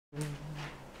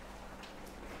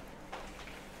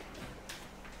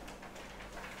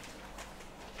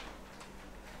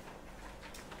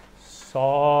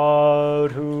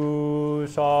Sadhu,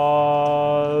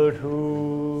 sadhu,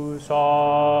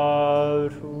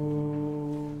 sadhu.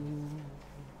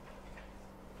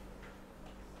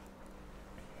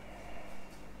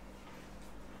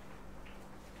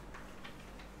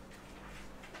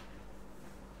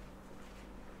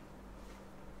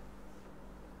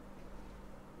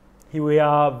 Here we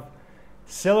are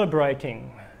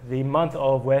celebrating the month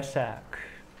of Vesak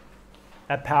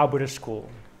at Power Buddhist School,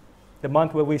 the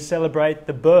month where we celebrate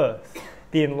the birth,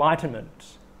 the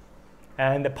enlightenment,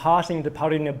 and the passing to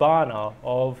parinibbana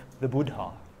of the Buddha.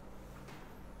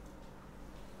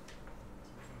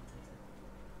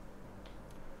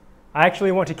 I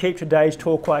actually want to keep today's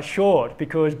talk quite short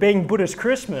because being Buddhist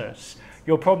Christmas,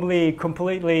 you're probably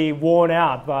completely worn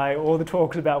out by all the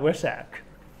talks about Vesak.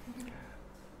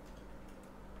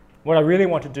 What I really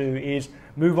want to do is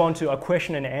move on to a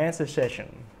question and answer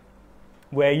session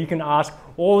where you can ask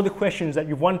all the questions that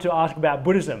you've wanted to ask about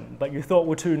Buddhism but you thought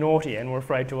were too naughty and were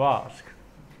afraid to ask.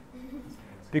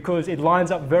 Because it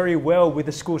lines up very well with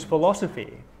the school's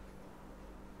philosophy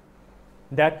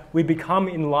that we become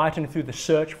enlightened through the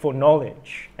search for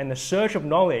knowledge, and the search of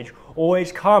knowledge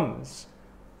always comes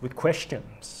with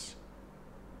questions.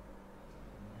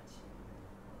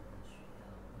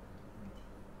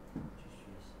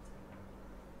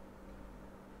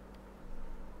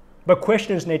 But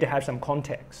questions need to have some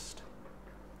context.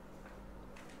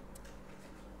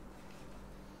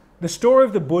 The story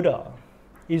of the Buddha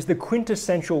is the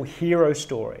quintessential hero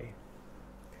story.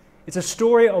 It's a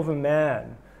story of a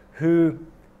man who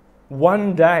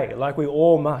one day, like we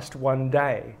all must one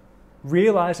day,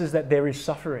 realizes that there is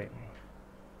suffering,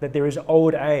 that there is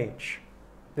old age,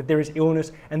 that there is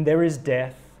illness and there is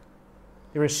death.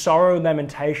 There is sorrow,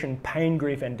 lamentation, pain,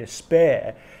 grief and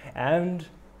despair, and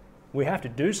we have to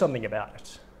do something about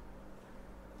it.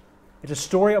 It's a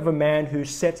story of a man who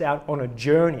sets out on a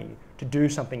journey to do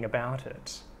something about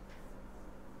it.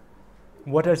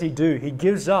 What does he do? He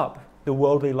gives up the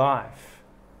worldly life.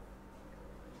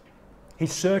 He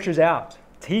searches out,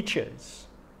 teaches,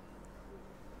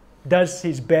 does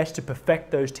his best to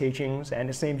perfect those teachings, and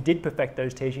it seems did perfect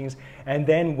those teachings, and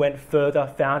then went further,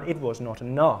 found it was not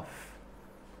enough.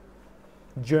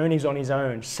 Journeys on his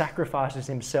own, sacrifices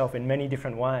himself in many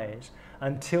different ways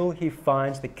until he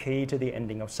finds the key to the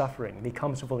ending of suffering,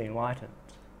 becomes fully enlightened.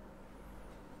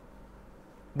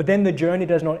 But then the journey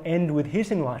does not end with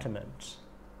his enlightenment.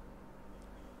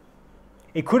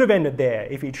 It could have ended there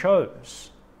if he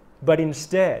chose, but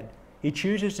instead he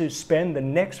chooses to spend the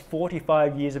next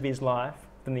 45 years of his life,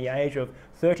 from the age of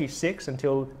 36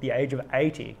 until the age of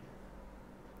 80,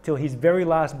 till his very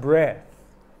last breath,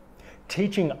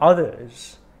 teaching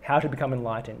others how to become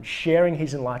enlightened, sharing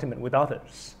his enlightenment with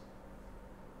others.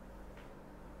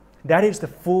 That is the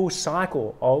full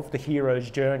cycle of the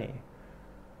hero's journey,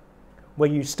 where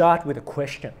you start with a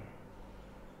question.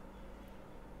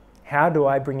 How do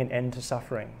I bring an end to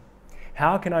suffering?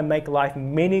 How can I make life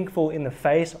meaningful in the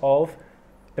face of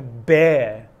the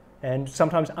bare and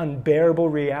sometimes unbearable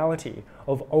reality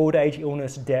of old age,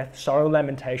 illness, death, sorrow,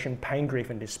 lamentation, pain, grief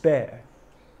and despair?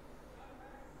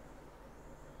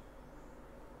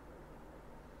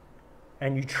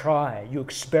 And you try, you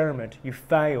experiment, you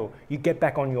fail, you get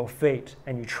back on your feet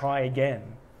and you try again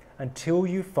until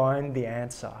you find the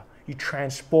answer. You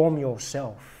transform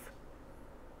yourself.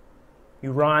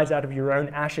 You rise out of your own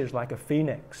ashes like a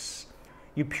phoenix.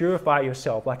 You purify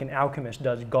yourself like an alchemist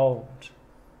does gold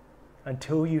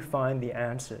until you find the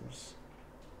answers.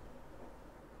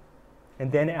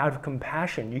 And then out of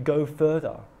compassion, you go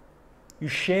further. You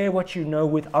share what you know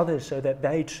with others so that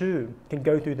they too can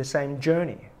go through the same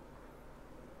journey,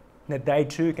 that they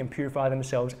too can purify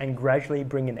themselves and gradually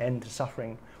bring an end to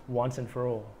suffering once and for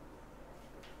all.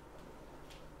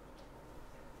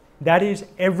 That is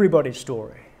everybody's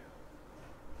story.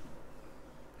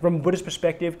 From a Buddhist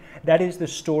perspective, that is the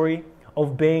story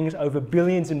of beings over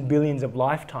billions and billions of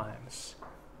lifetimes.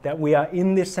 That we are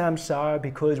in this samsara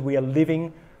because we are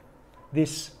living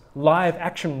this live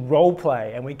action role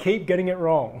play and we keep getting it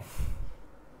wrong.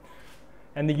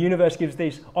 And the universe gives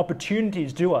these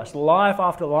opportunities to us, life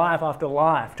after life after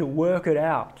life, to work it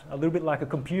out, a little bit like a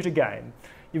computer game.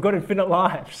 You've got infinite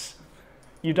lives.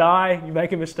 You die, you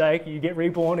make a mistake, you get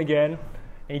reborn again,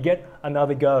 and you get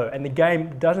another go. And the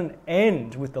game doesn't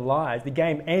end with the lives. The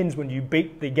game ends when you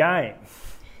beat the game.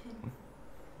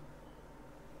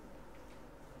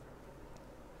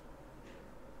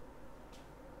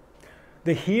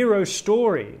 The hero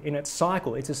story in its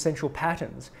cycle, its essential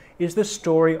patterns, is the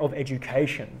story of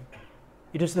education.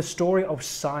 It is the story of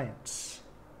science.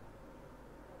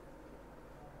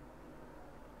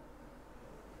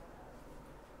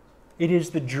 It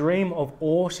is the dream of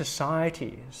all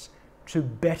societies to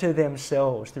better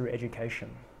themselves through education.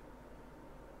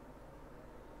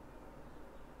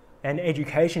 And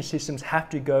education systems have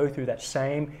to go through that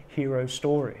same hero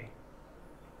story.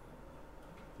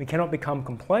 We cannot become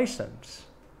complacent.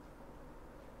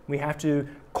 We have to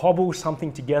cobble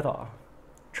something together,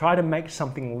 try to make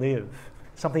something live,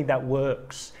 something that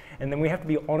works. And then we have to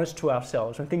be honest to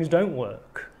ourselves when things don't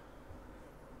work.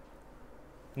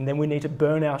 And then we need to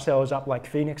burn ourselves up like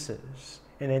phoenixes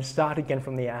and then start again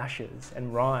from the ashes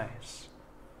and rise.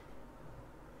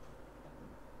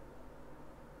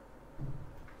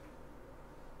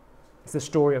 It's the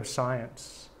story of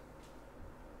science.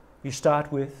 You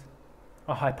start with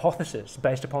a hypothesis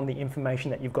based upon the information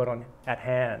that you've got at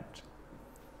hand.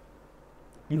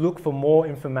 You look for more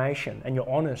information and you're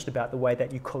honest about the way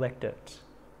that you collect it.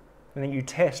 And then you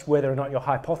test whether or not your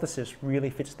hypothesis really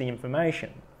fits the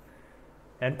information.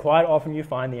 And quite often you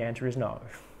find the answer is no.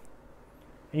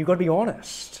 And you've got to be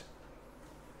honest.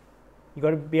 You've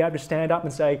got to be able to stand up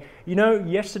and say, you know,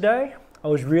 yesterday I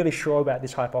was really sure about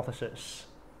this hypothesis.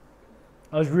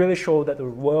 I was really sure that the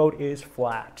world is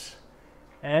flat.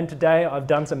 And today I've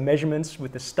done some measurements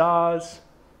with the stars.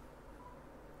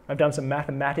 I've done some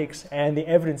mathematics and the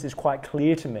evidence is quite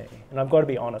clear to me. And I've got to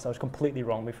be honest, I was completely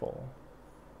wrong before.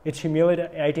 It's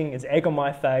humiliating, it's egg on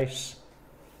my face.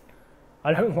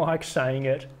 I don't like saying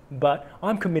it, but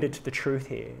I'm committed to the truth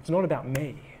here. It's not about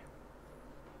me.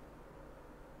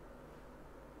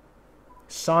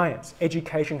 Science,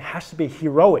 education has to be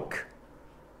heroic.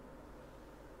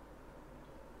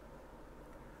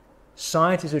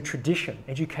 Science is a tradition.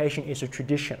 Education is a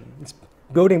tradition. It's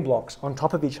building blocks on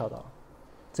top of each other.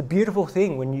 It's a beautiful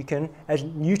thing when you can, as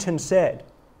Newton said,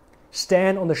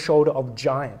 stand on the shoulder of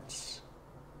giants.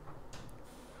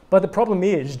 But the problem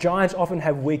is, giants often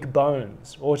have weak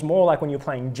bones, or it's more like when you're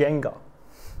playing Jenga.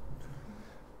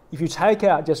 If you take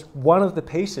out just one of the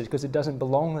pieces because it doesn't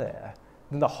belong there,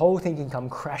 then the whole thing can come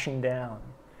crashing down.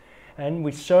 And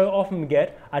we so often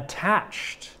get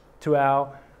attached to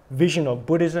our vision of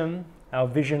Buddhism, our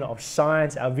vision of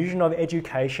science, our vision of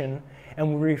education,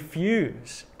 and we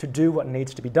refuse to do what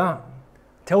needs to be done.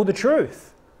 Tell the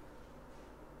truth.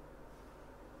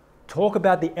 Talk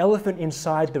about the elephant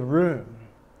inside the room.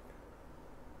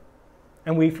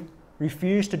 And we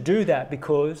refuse to do that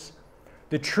because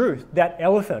the truth, that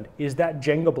elephant, is that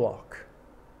Jenga block.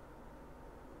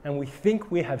 And we think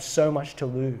we have so much to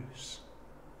lose.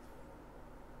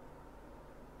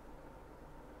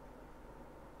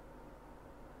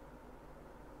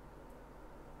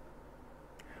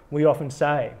 We often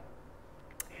say,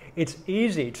 it's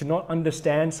easy to not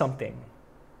understand something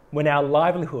when our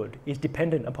livelihood is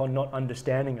dependent upon not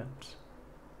understanding it.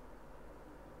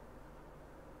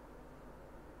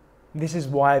 This is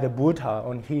why the Buddha,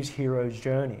 on his hero's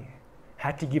journey,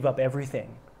 had to give up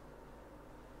everything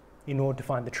in order to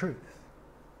find the truth.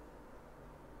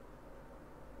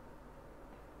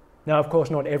 Now, of course,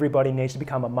 not everybody needs to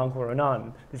become a monk or a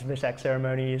nun. This Vesak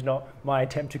ceremony is not my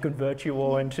attempt to convert you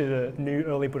all into the new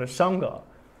early Buddhist Sangha.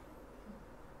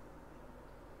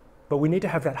 But we need to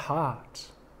have that heart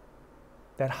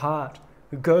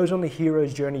who goes on the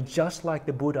hero's journey just like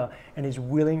the Buddha and is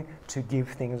willing to give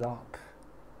things up,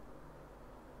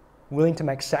 willing to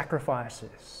make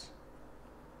sacrifices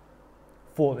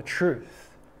for the truth,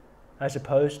 as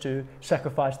opposed to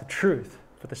sacrifice the truth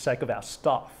for the sake of our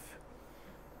stuff.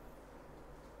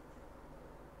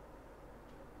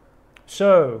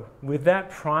 So, with that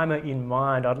primer in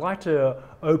mind, I'd like to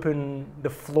open the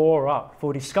floor up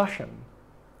for discussion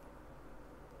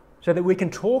so that we can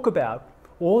talk about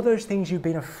all those things you've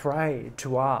been afraid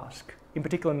to ask. In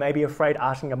particular, maybe afraid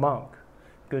asking a monk,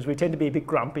 because we tend to be a bit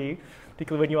grumpy,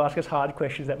 particularly when you ask us hard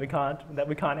questions that we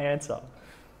can't answer.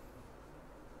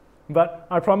 But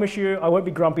I promise you, I won't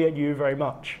be grumpy at you very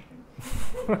much.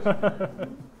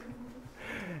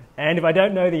 And if I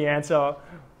don't know the answer,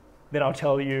 then I'll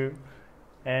tell you.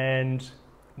 And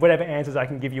whatever answers I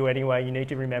can give you anyway, you need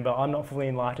to remember I'm not fully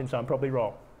enlightened, so I'm probably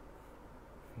wrong.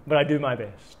 But I do my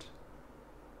best.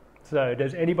 So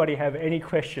does anybody have any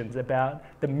questions about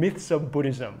the myths of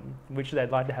Buddhism which they'd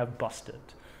like to have busted?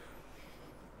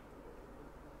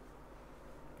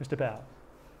 Mr. Bao.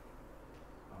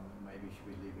 Maybe you should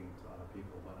be leaving to other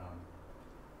people, but I'm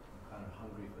kind of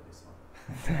hungry for this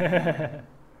one.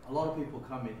 A lot of people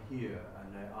come in here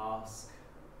and they ask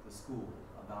the school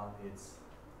about its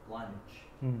lineage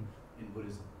in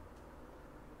Buddhism.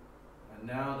 And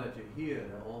now that you're here,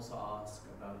 they also ask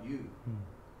about you.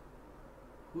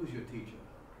 Who's your teacher?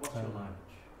 What's your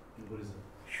lineage in Buddhism?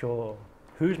 Sure.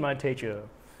 Who's my teacher?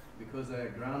 Because they're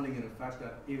grounding in the fact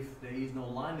that if there is no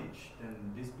lineage, then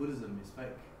this Buddhism is fake.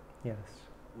 Yes.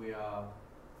 We are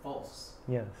false.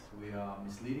 Yes. We are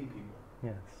misleading people.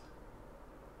 Yes.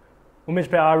 Well,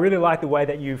 Mr. Powell, I really like the way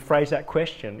that you phrase that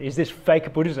question. Is this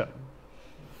fake Buddhism?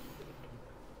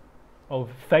 Or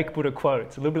fake Buddha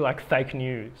quotes, a little bit like fake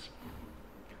news.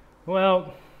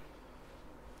 Well,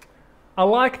 I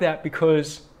like that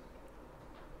because,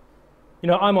 you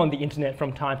know, I'm on the internet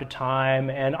from time to time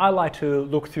and I like to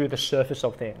look through the surface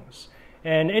of things.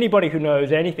 And anybody who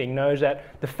knows anything knows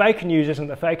that the fake news isn't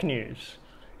the fake news.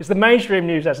 It's the mainstream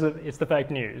news it's the fake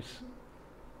news.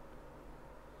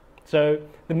 So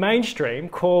the mainstream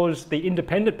calls the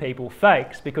independent people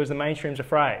fakes because the mainstream's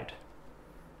afraid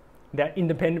that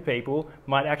independent people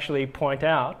might actually point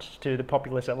out to the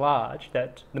populace at large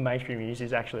that the mainstream news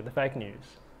is actually the fake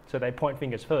news. So they point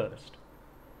fingers first.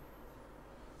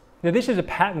 Now this is a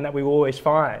pattern that we always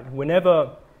find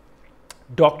whenever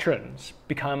doctrines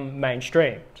become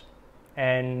mainstreamed,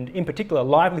 and in particular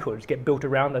livelihoods get built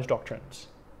around those doctrines.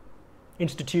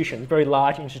 Institutions, very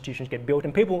large institutions get built,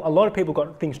 and a lot of people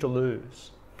got things to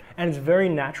lose. And it's very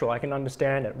natural, I can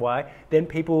understand it. Why? Then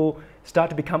people start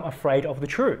to become afraid of the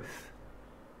truth,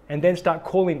 and then start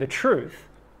calling the truth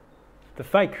the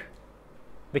fake,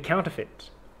 the counterfeit.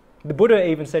 The Buddha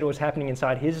even said it was happening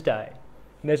inside his day.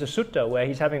 And there's a sutta where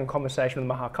he's having a conversation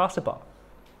with Mahakassapa.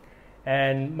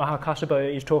 And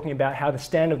Mahakassapa is talking about how the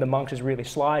stand of the monks is really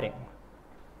sliding,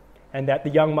 and that the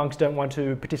young monks don't want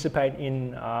to participate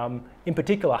in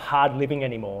particular, hard living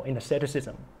anymore, in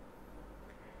asceticism.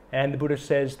 And the Buddha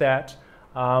says that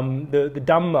the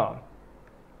Dhamma,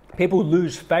 people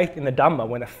lose faith in the Dhamma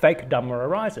when a fake Dhamma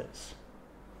arises.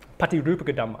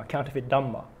 Patirupaka Dhamma, counterfeit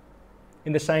Dhamma.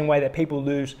 In the same way that people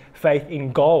lose faith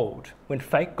in gold when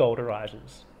fake gold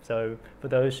arises. So for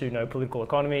those who know political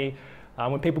economy,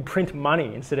 when people print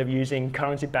money instead of using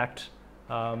commodity-backed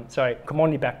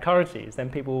currencies, then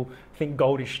people think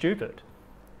gold is stupid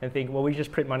and think, well, we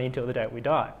just print money until the day we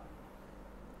die.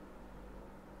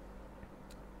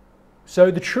 So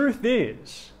the truth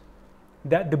is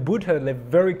that the Buddha left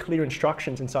very clear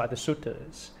instructions inside the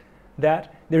suttas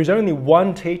that there is only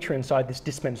one teacher inside this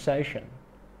dispensation,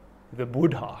 the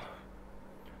Buddha.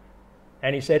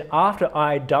 And he said, after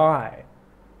I die,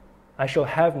 I shall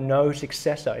have no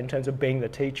successor in terms of being the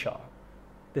teacher.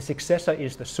 The successor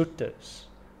is the suttas.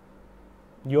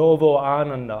 Yovo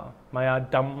ananda, maya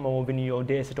dhammo viniyo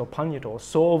desito panyato,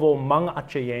 sovo mang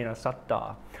achayena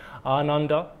satta.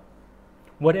 Ananda,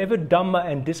 whatever Dhamma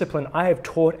and discipline I have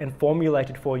taught and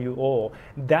formulated for you all,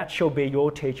 that shall be your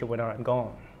teacher when I am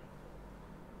gone.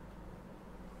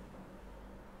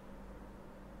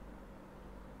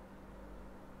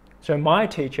 So my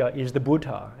teacher is the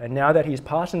Buddha, and now that he's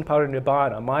passed in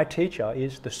Parinibbana, my teacher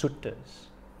is the suttas.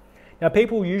 Now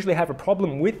people usually have a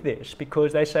problem with this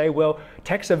because they say, well,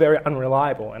 texts are very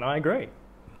unreliable, and I agree,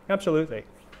 absolutely.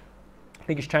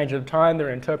 Things change over time, there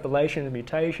are interpolations,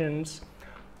 mutations,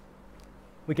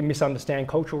 we can misunderstand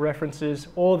cultural references,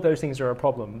 all of those things are a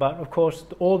problem. But of course,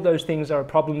 all of those things are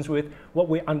problems with what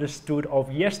we understood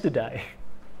of yesterday.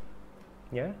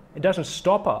 Yeah? It doesn't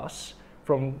stop us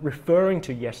from referring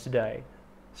to yesterday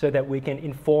so that we can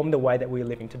inform the way that we're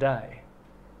living today.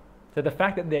 So the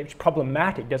fact that it's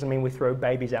problematic doesn't mean we throw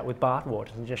babies out with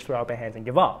bathwater and just throw up our hands and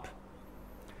give up.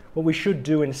 What we should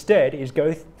do instead is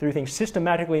go through things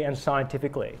systematically and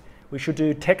scientifically. We should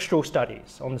do textual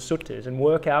studies on the suttas and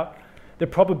work out the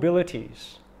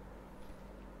probabilities.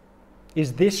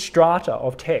 Is this strata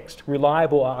of text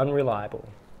reliable or unreliable?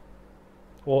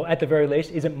 Or at the very least,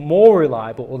 is it more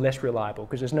reliable or less reliable?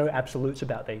 Because there's no absolutes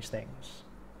about these things.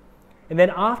 And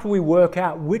then after we work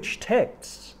out which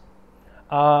texts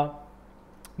are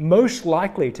most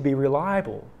likely to be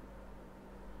reliable,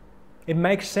 it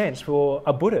makes sense for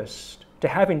a Buddhist to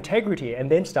have integrity and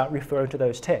then start referring to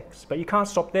those texts. But you can't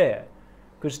stop there,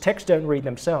 because texts don't read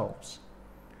themselves.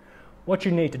 What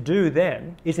you need to do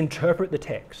then is interpret the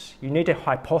text. You need to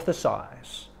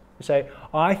hypothesize. You say,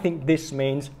 I think this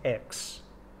means X.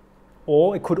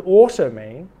 Or it could also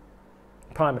mean,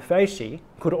 prima facie,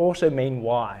 could also mean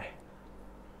Y.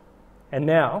 And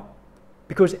now,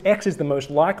 because X is the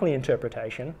most likely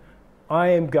interpretation, I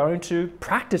am going to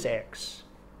practice X.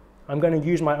 I'm going to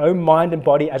use my own mind and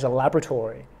body as a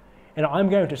laboratory. And I'm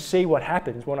going to see what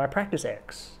happens when I practice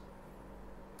X.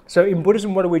 So in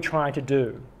Buddhism, what are we trying to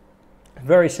do?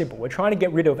 Very simple. We're trying to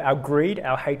get rid of our greed,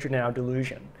 our hatred, and our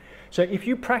delusion. So if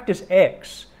you practice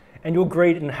X and your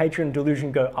greed and hatred and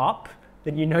delusion go up,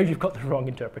 then you know you've got the wrong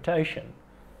interpretation.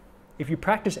 If you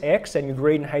practice X and your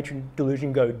greed and hatred and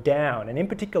delusion go down, and in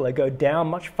particular go down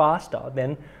much faster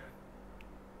than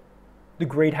the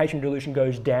greed, hatred, and delusion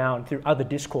goes down through other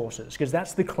discourses, because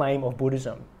that's the claim of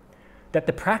Buddhism. That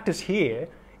the practice here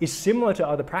is similar to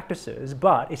other practices,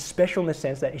 but it's special in the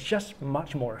sense that it's just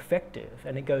much more effective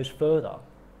and it goes further.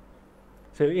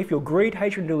 So if your greed,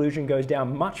 hatred, and delusion goes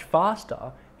down much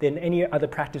faster than any other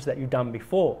practice that you've done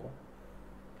before,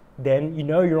 then you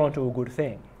know you're onto a good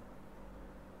thing.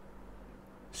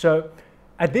 So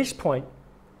at this point,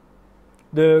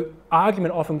 the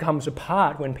argument often comes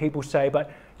apart when people say,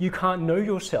 but you can't know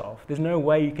yourself. There's no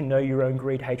way you can know your own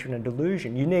greed, hatred, and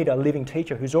delusion. You need a living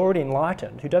teacher who's already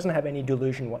enlightened, who doesn't have any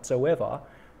delusion whatsoever,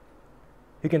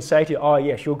 who can say to you, oh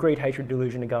yes, your greed, hatred,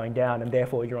 delusion are going down, and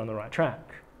therefore you're on the right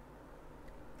track.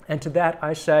 And to that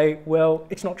I say, well,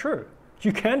 it's not true.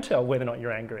 You can tell whether or not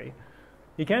you're angry.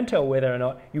 You can tell whether or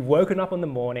not you've woken up in the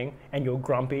morning and you're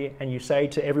grumpy and you say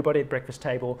to everybody at the breakfast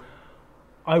table,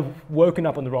 I've woken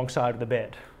up on the wrong side of the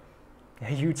bed.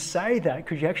 You'd say that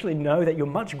because you actually know that you're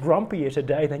much grumpier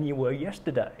today than you were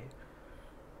yesterday.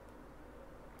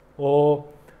 Or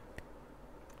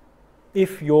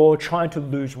if you're trying to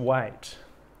lose weight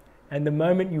and the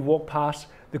moment you walk past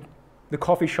the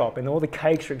coffee shop and all the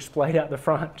cakes are displayed out the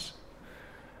front,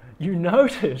 you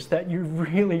notice that you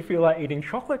really feel like eating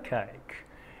chocolate cake.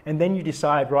 And then you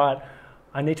decide, right,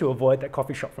 I need to avoid that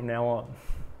coffee shop from now on.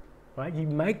 Right? You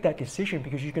make that decision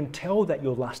because you can tell that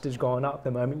your lust has gone up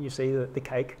the moment you see the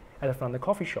cake at the front of the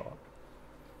coffee shop.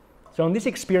 So in this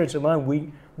experience alone,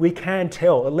 we can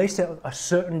tell, at least at a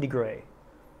certain degree,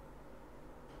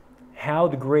 how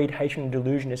the greed, hatred, and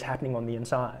delusion is happening on the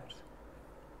inside.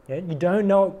 Yeah? You don't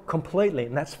know it completely,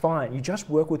 and that's fine. You just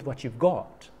work with what you've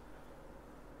got.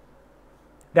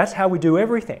 That's how we do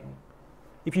everything.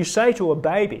 If you say to a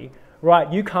baby,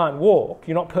 right, you can't walk,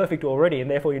 you're not perfect already,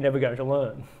 and therefore you're never going to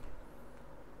learn.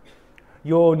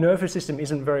 Your nervous system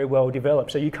isn't very well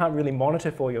developed, so you can't really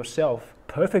monitor for yourself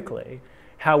perfectly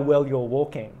how well you're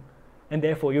walking, and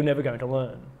therefore you're never going to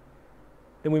learn.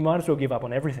 Then we might as well give up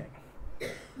on everything.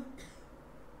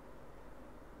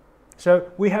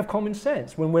 So we have common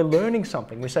sense. When we're learning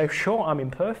something, we say, sure, I'm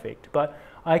imperfect, but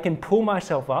I can pull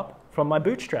myself up from my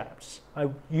bootstraps. I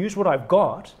use what I've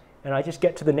got, and I just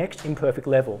get to the next imperfect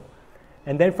level.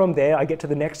 And then from there, I get to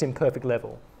the next imperfect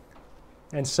level.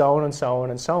 And so on and so on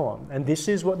and so on. And this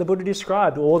is what the Buddha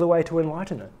described all the way to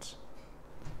enlightenment.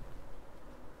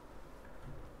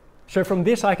 So from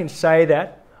this I can say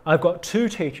that I've got two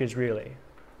teachers really.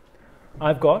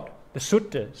 I've got the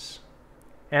suttas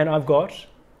and I've got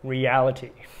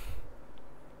reality.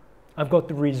 I've got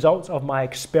the results of my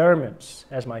experiments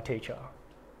as my teacher.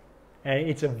 And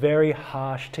it's a very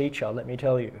harsh teacher, let me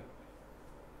tell you.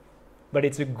 But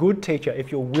it's a good teacher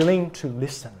if you're willing to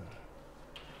listen.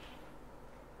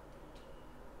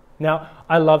 Now,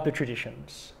 I love the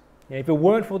traditions. If it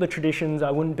weren't for the traditions,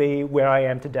 I wouldn't be where I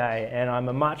am today, and I'm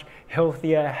a much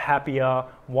healthier, happier,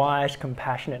 wise,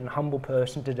 compassionate, and humble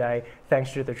person today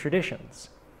thanks to the traditions.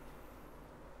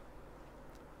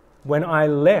 When I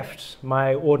left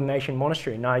my ordination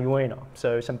monastery, Nayuena,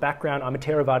 so some background, I'm a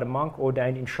Theravada monk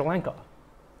ordained in Sri Lanka.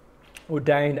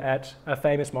 Ordained at a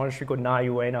famous monastery called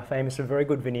Nayuena, famous for very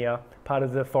good Vinaya, part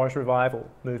of the forest revival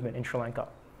movement in Sri Lanka.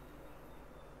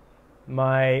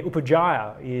 My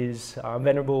Upajjhaya is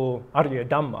Venerable Arya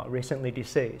Dhamma, recently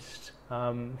deceased,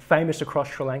 famous across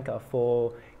Sri Lanka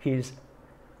for his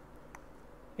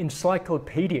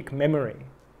encyclopedic memory,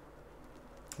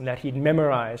 that he'd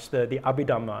memorized the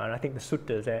Abhidhamma and I think the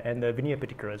suttas and the Vinaya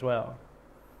Pitaka as well.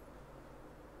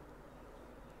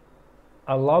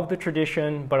 I love the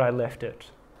tradition, but I left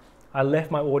it. I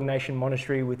left my ordination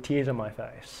monastery with tears on my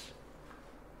face.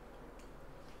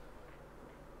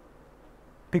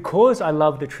 Because I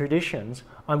love the traditions,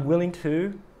 I'm willing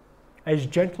to, as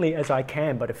gently as I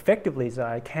can, but effectively as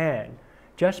I can,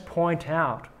 just point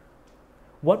out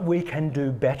what we can do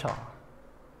better.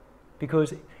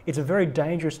 Because it's a very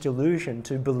dangerous delusion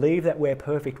to believe that we're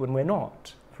perfect when we're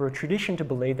not. For a tradition to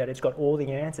believe that it's got all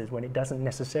the answers when it doesn't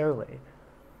necessarily.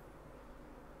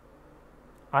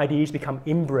 Ideas become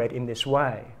inbred in this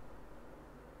way.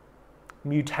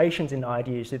 Mutations in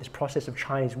ideas, this process of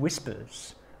Chinese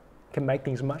whispers, can make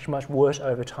things much, much worse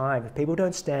over time if people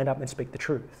don't stand up and speak the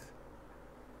truth.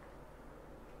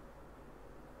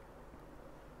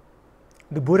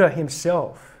 The Buddha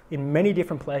himself, in many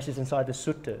different places inside the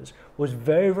suttas, was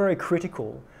very, very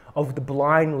critical of the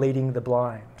blind leading the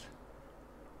blind.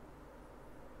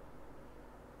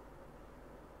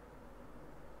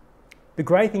 The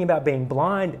great thing about being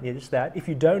blind is that if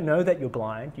you don't know that you're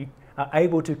blind, you are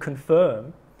able to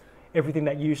confirm everything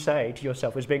that you say to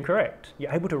yourself as being correct.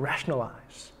 You're able to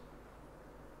rationalize.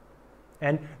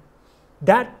 And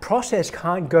that process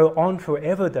can't go on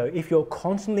forever though if you're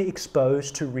constantly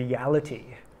exposed to reality.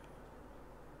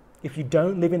 if you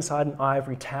don't live inside an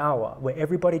ivory tower where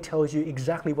everybody tells you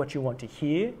exactly what you want to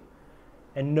hear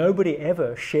and nobody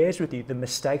ever shares with you the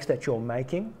mistakes that you're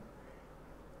making,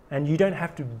 and you don't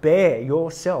have to bear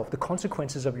yourself the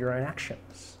consequences of your own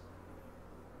actions.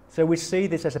 So we see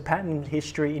this as a pattern in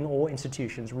history in all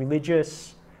institutions: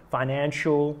 religious,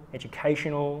 financial,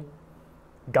 educational,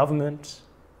 government.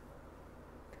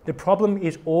 The problem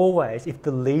is always if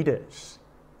the leaders,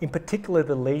 in particular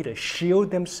the leaders,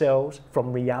 shield themselves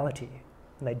from reality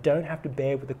and they don't have to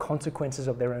bear with the consequences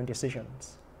of their own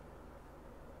decisions.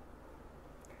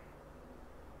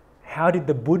 How did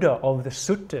the Buddha of the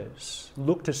suttas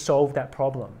look to solve that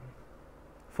problem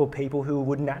for people who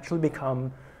would naturally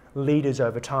become leaders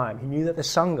over time? He knew that the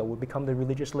Sangha would become the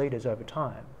religious leaders over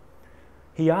time.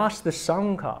 He asked the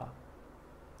Sangha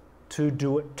to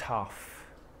do it tough,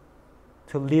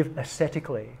 to live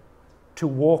ascetically, to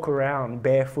walk around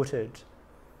barefooted,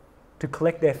 to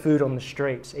collect their food on the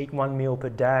streets, eat 1 meal per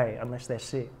day unless they're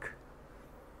sick.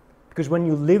 Because when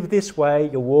you live this way,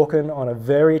 you're walking on a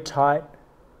very tightrope.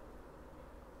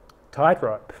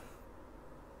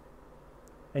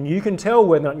 And you can tell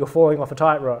whether or not you're falling off a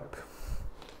tightrope.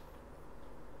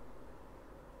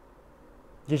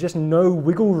 There's just no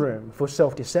wiggle room for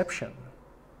self-deception.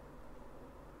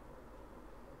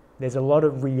 There's a lot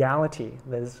of reality.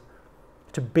 There's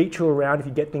to beat you around if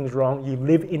you get things wrong. You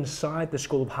live inside the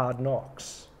school of hard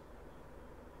knocks.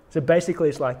 So basically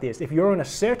it's like this. If you're an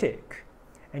ascetic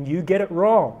and you get it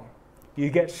wrong, you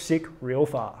get sick real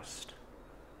fast.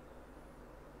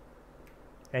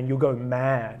 And you'll go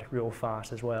mad real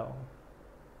fast as well.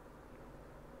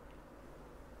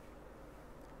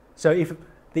 So if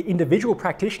the individual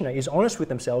practitioner is honest with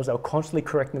themselves, they'll constantly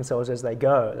correct themselves as they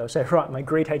go. They'll say, right, my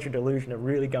greed, hatred, delusion are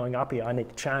really going up here. I need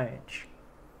to change.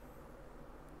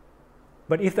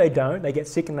 But if they don't, they get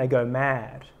sick and they go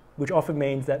mad, which often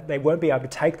means that they won't be able to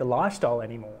take the lifestyle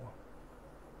anymore.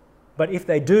 But if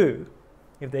they do,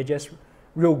 if they're just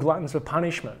real gluttons for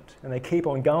punishment and they keep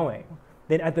on going,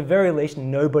 then at the very least,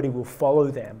 nobody will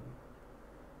follow them.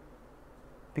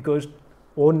 Because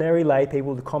ordinary lay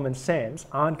people with common sense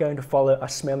aren't going to follow a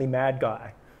smelly mad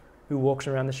guy who walks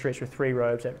around the streets with 3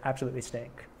 robes that absolutely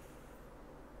stink.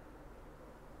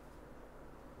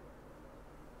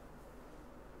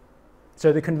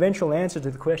 So the conventional answer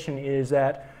to the question is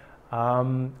that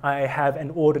I have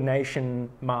an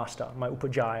ordination master, my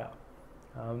Upajjhaya,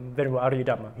 Venerable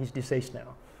Aryadhamma. He's deceased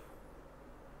now.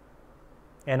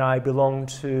 And I belong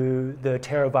to the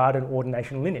Theravadan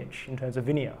ordination lineage in terms of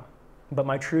Vinaya. But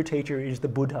my true teacher is the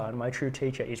Buddha, and my true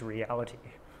teacher is reality.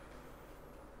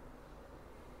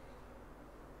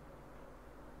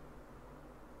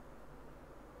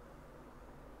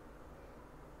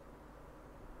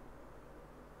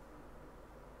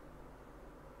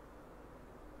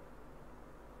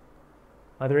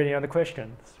 Are there any other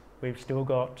questions? We've still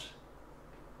got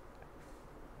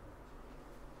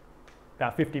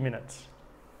about 50 minutes.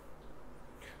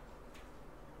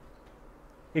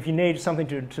 If you need something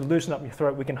to loosen up your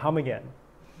throat, we can hum again.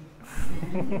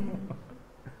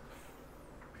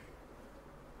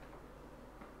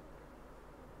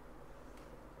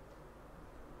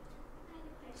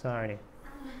 Sorry. In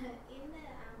the Metta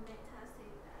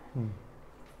Sutta,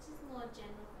 it's just more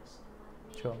general question of what it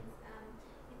means. Sure.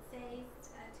 It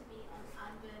says to be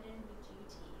unburdened with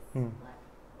duties.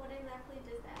 What exactly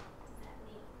does that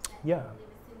mean? That Yeah. you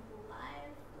live a simple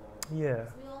life? Or, Yeah.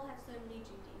 'cause we all have so many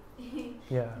duties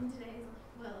Yeah. in today's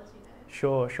world, you know.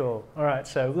 Sure, sure. All right,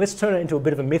 so let's turn it into a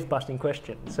bit of a myth-busting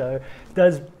question. So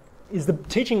is the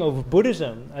teaching of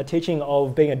Buddhism a teaching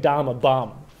of being a Dharma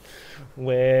bum,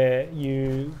 where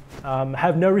you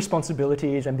have no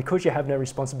responsibilities, and because you have no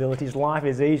responsibilities, life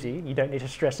is easy, you don't need to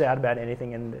stress out about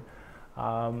anything, and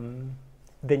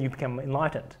then you become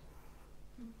enlightened?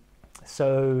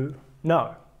 So,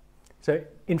 no. So,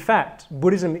 in fact,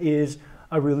 Buddhism is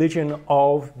a religion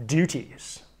of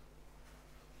duties.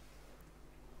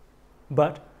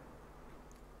 But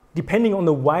depending on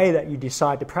the way that you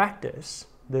decide to practice,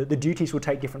 the duties will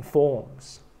take different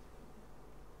forms.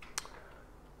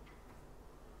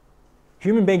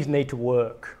 Human beings need to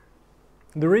work.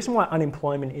 The reason why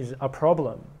unemployment is a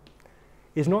problem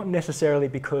is not necessarily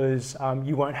because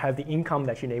you won't have the income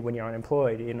that you need when you're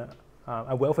unemployed in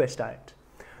a welfare state.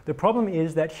 The problem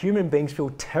is that human beings feel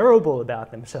terrible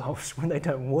about themselves when they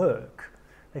don't work.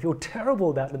 They feel terrible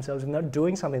about themselves when they're not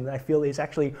doing something that they feel is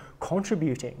actually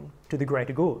contributing to the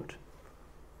greater good.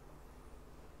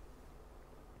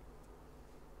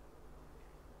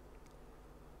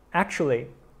 Actually,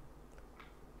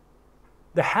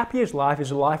 the happiest life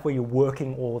is a life where you're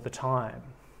working all the time.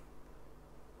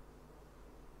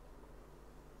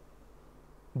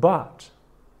 But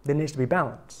there needs to be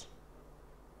balance.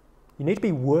 You need to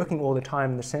be working all the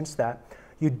time in the sense that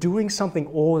you're doing something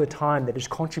all the time that is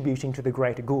contributing to the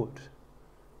greater good.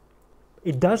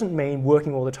 It doesn't mean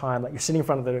working all the time like you're sitting in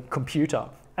front of the computer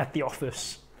at the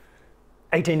office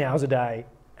 18 hours a day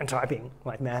and typing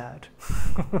like mad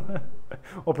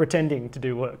or pretending to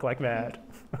do work like mad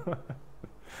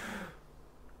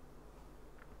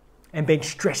and being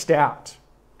stressed out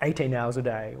 18 hours a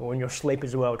day, or in your sleep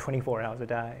as well 24 hours a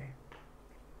day.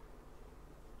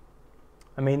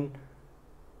 I mean,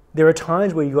 there are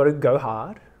times where you've got to go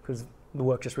hard because the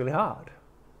work's just really hard.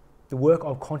 The work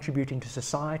of contributing to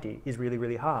society is really,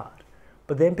 really hard.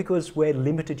 But then because we're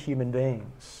limited human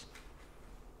beings,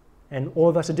 and all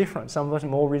of us are different, some of us are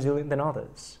more resilient than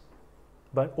others,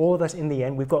 but all of us in the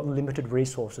end, we've got limited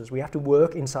resources. We have to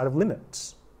work inside of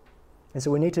limits. And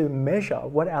so we need to measure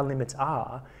what our limits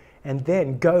are and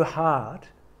then go hard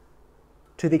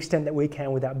to the extent that we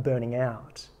can without burning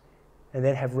out, and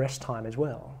then have rest time as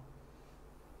well.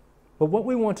 But what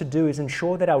we want to do is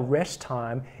ensure that our rest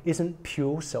time isn't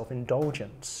pure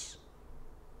self-indulgence.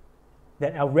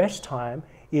 That our rest time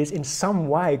is in some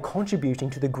way contributing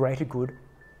to the greater good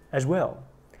as well.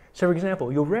 So for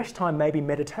example, your rest time may be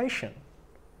meditation,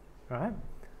 right?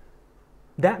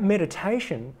 That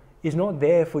meditation is not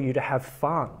there for you to have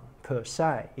fun per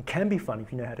se. It can be fun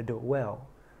if you know how to do it well.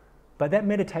 But that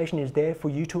meditation is there for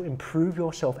you to improve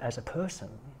yourself as a person,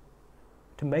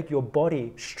 to make your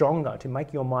body stronger, to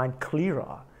make your mind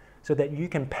clearer, so that you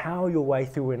can power your way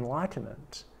through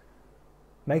enlightenment,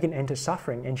 make an end to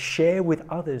suffering, and share with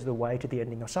others the way to the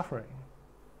ending of suffering.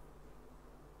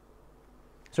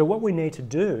 So what we need to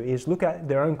do is look at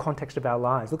their own context of our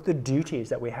lives, look at the duties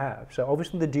that we have. So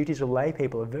obviously the duties of lay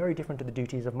people are very different to the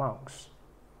duties of monks.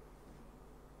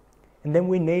 And then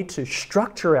we need to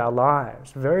structure our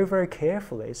lives very, very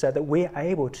carefully so that we're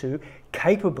able to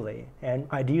capably and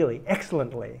ideally,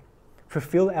 excellently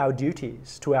fulfill our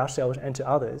duties to ourselves and to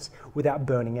others without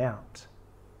burning out.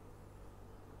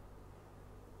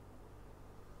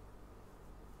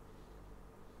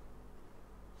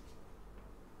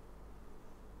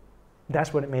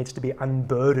 That's what it means to be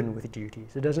unburdened with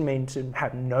duties. It doesn't mean to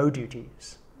have no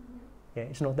duties. Yeah,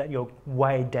 it's not that you're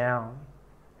weighed down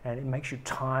and it makes you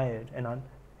tired and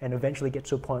eventually gets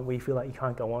to a point where you feel like you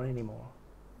can't go on anymore.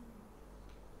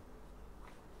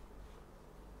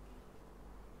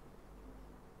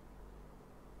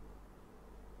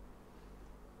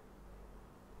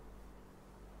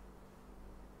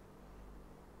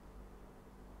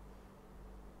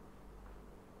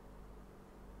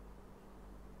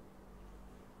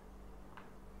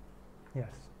 Yes.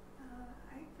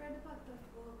 I read about the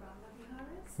four Brahma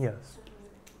Viharas. Yes. So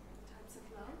the types of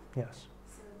love. Yes.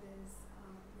 So there's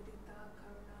mudita,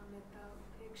 karuna, metta,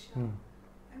 upeksha.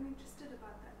 I'm interested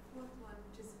about that fourth one,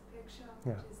 which is upeksha,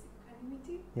 Yeah. which is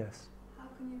equanimity. Yes. How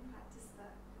can you practice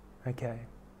that? Okay.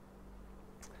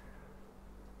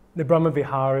 The Brahma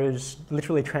Viharas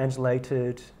literally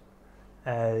translated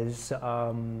as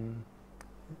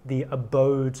the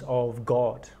abodes of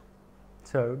God.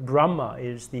 So Brahma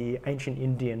is the ancient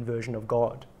Indian version of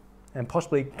God, and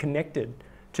possibly connected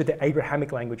to the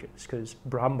Abrahamic languages, because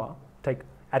Brahma,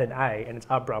 add an A and it's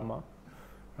Brahma,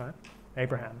 right?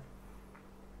 Abraham.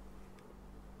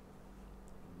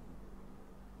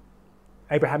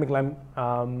 Abrahamic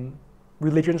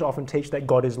religions often teach that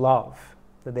God is love,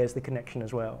 so there's the connection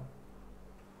as well.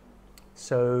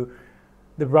 So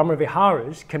the Brahma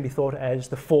Viharas can be thought as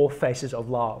the four faces of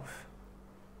love,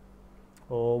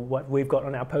 or what we've got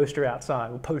on our poster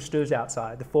outside, or posters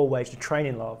outside, the 4 ways to train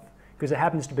in love. Because it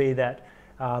happens to be that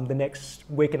the next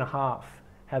week and a half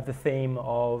have the theme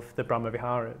of the Brahma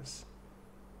Viharas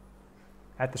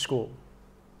at the school.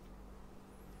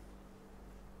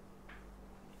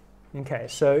 Okay,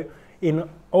 so in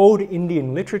old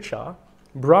Indian literature,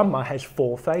 Brahma has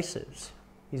 4 faces.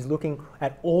 He's looking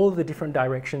at all the different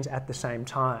directions at the same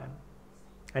time.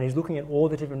 And he's looking at all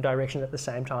the different directions at the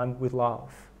same time with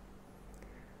love.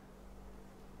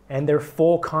 And there are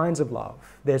 4 kinds of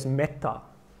love. There's metta,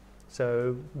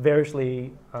 so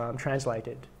variously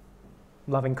translated.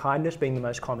 Loving kindness being the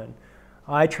most common.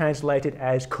 I translate it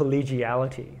as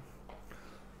collegiality.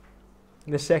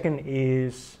 The second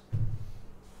is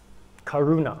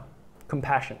karuna,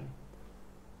 compassion.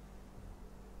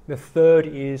 The third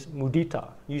is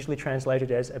mudita, usually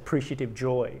translated as appreciative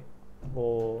joy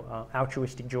or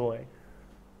altruistic joy.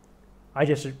 I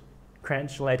just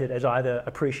translate it as either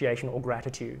appreciation or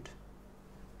gratitude.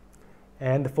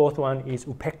 And the fourth one is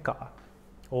upekkha,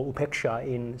 or upeksha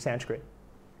in Sanskrit,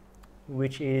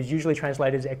 which is usually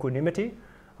translated as equanimity.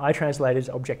 I translate it as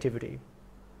objectivity.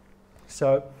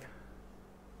 So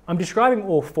I'm describing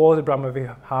all four of the Brahma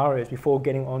Viharas before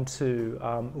getting onto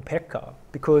Upekkha,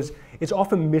 because it's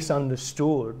often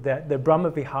misunderstood that the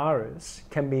Brahma Viharas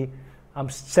can be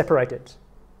separated,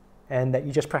 and that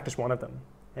you just practice one of them,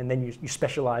 and then you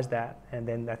specialize that, and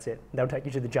then that's it. They'll take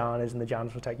you to the jhanas, and the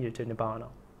jhanas will take you to Nibbana.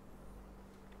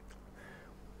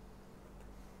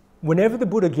 Whenever the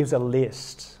Buddha gives a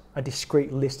list, a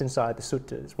discrete list inside the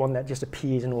suttas, one that just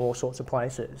appears in all sorts of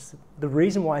places, the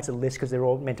reason why it's a list is because they're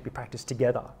all meant to be practiced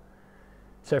together.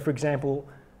 So for example,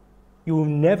 you will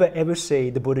never ever see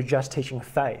the Buddha just teaching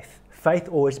faith. Faith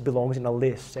always belongs in a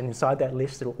list, and inside that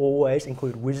list it will always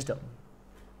include wisdom,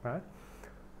 right?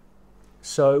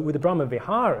 So with the Brahma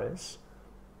Viharas,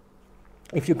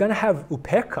 if you're going to have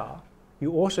Upekkha,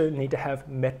 you also need to have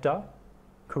Metta,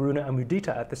 Karuna and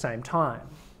Mudita at the same time.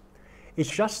 It's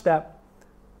just that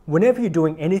whenever you're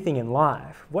doing anything in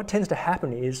life, what tends to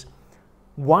happen is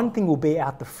one thing will be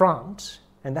out the front,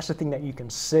 and that's the thing that you can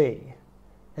see,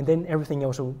 and then everything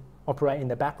else will operate in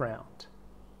the background.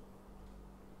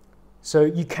 So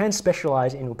you can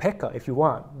specialize in Upekkha if you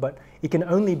want, but it can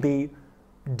only be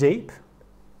deep,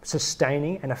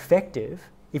 sustaining and effective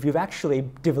if you've actually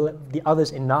developed the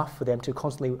others enough for them to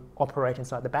constantly operate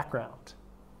inside the background.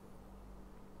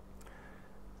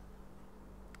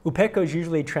 Upekkha is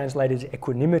usually translated as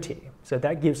equanimity, so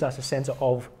that gives us a sense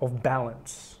of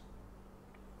balance.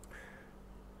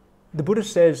 The Buddha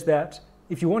says that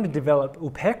if you want to develop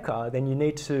Upekkha, then you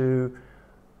need to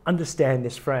understand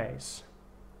this phrase.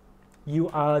 You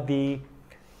are the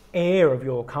heir of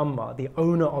your karma, the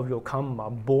owner of your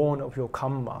karma, born of your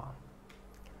karma,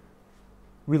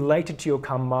 related to your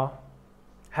karma,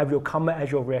 have your karma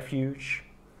as your refuge,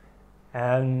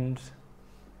 and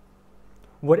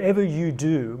whatever you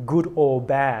do, good or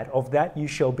bad, of that you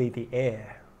shall be the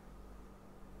heir.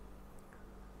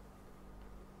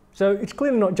 So it's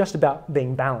clearly not just about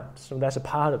being balanced, so that's a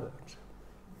part of it.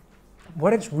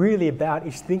 What it's really about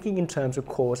is thinking in terms of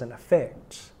cause and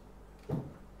effect.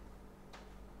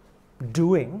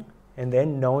 Doing and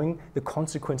then knowing the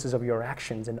consequences of your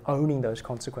actions and owning those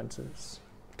consequences,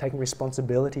 taking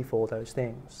responsibility for those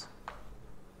things.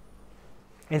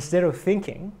 Instead of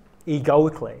thinking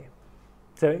egoically.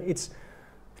 So it's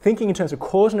thinking in terms of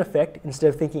cause and effect instead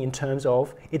of thinking in terms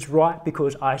of it's right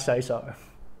because I say so.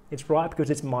 It's right because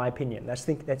it's my opinion. That's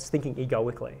thinking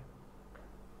egoically.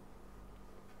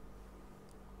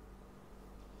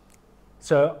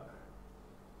 So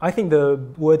I think the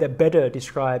word that better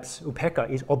describes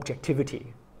Upekkha is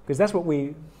objectivity, because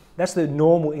that's the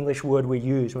normal English word we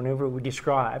use whenever we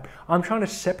describe, I'm trying to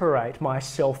separate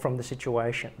myself from the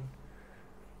situation.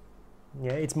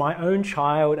 Yeah, it's my own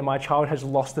child, and my child has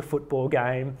lost the football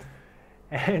game,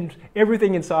 and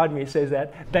everything inside me says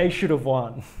that they should have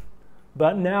won.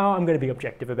 But now I'm going to be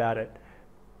objective about it.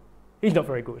 He's not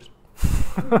very good.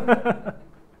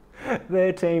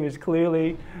 Their team is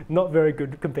clearly not very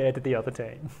good compared to the other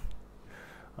team.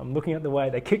 I'm looking at the way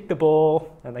they kick the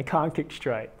ball, and they can't kick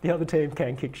straight. The other team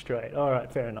can kick straight. All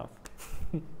right, fair enough.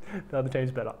 The other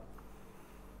team's better.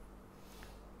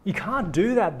 You can't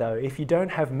do that, though, if you don't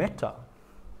have metta.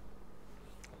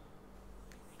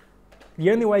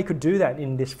 The only way you could do that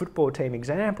in this football team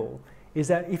example is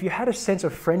that if you had a sense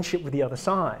of friendship with the other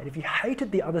side, if you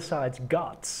hated the other side's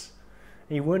guts,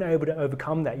 and you weren't able to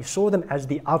overcome that, you saw them as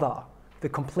the other, the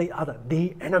complete other,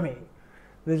 the enemy,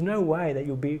 there's no way that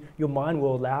your mind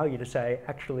will allow you to say,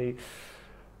 actually,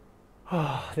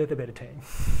 oh, they're the better team.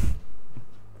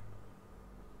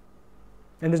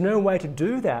 And there's no way to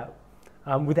do that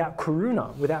without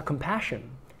karuna, without compassion.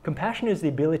 Compassion is the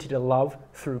ability to love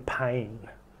through pain.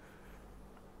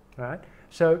 Right?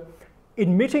 So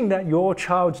admitting that your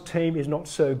child's team is not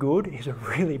so good is a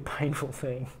really painful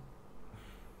thing.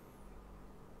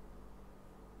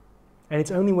 And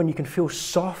it's only when you can feel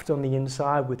soft on the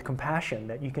inside with compassion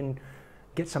that you can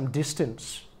get some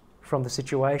distance from the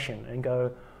situation and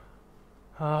go,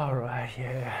 all right,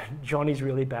 yeah, Johnny's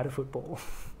really bad at football.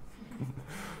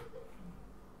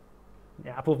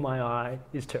 The apple of my eye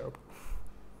is terrible.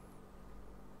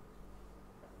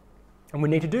 And we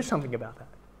need to do something about that.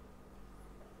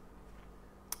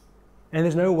 And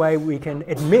there's no way we can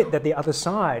admit that the other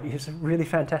side is a really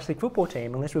fantastic football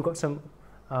team unless we've got some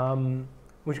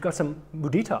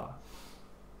mudita.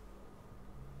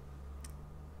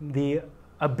 The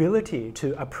ability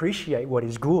to appreciate what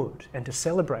is good and to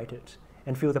celebrate it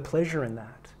and feel the pleasure in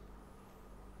that.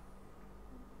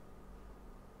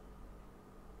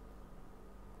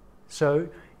 So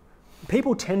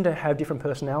people tend to have different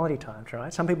personality types,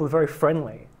 right? Some people are very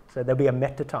friendly, so they'll be a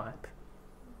metta type.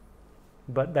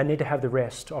 but they need to have the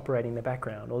rest operating in the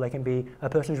background. Or they can be a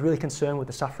person who's really concerned with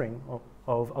the suffering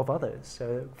of others,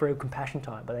 so very compassion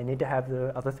type, but they need to have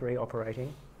the other three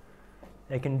operating.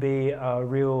 They can be a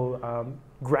real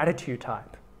gratitude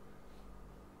type,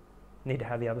 need to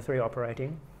have the other three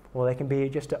operating. Or they can be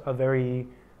just a very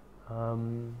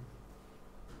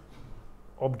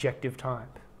objective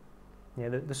type. You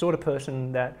know, the sort of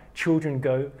person that children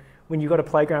go, when you've got a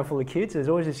playground full of kids, there's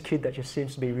always this kid that just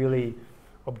seems to be really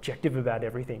objective about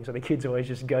everything. So the kids always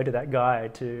just go to that guy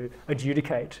to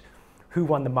adjudicate who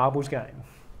won the marbles game.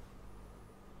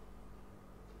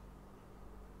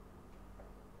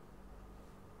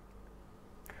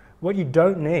 What you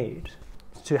don't need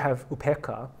to have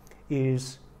upekkha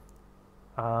is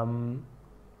vipassana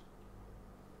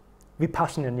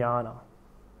jnana.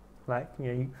 Like,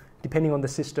 you know, depending on the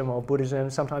system of Buddhism,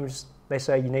 sometimes they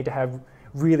say you need to have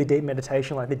really deep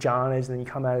meditation like the jhanas, and then you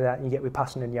come out of that and you get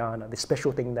vipassana jnana, this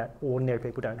special thing that ordinary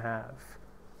people don't have.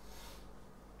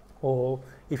 Or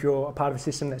if you're a part of a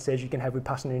system that says you can have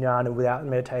vipassana jnana without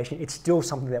meditation, it's still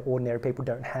something that ordinary people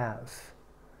don't have.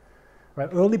 Right?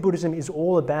 Early Buddhism is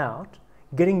all about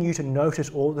getting you to notice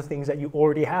all the things that you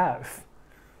already have,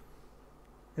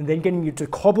 and then getting you to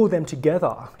cobble them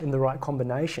together in the right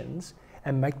combinations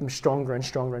and make them stronger and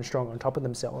stronger and stronger on top of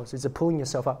themselves. It's a pulling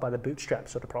yourself up by the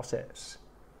bootstraps sort of process.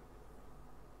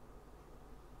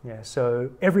 Yeah, so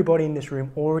everybody in this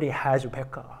room already has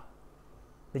upekkha.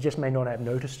 They just may not have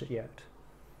noticed it yet.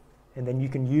 And then you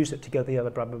can use it together with the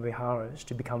other Brahma-viharas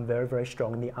to become very, very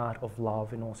strong in the art of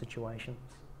love in all situations.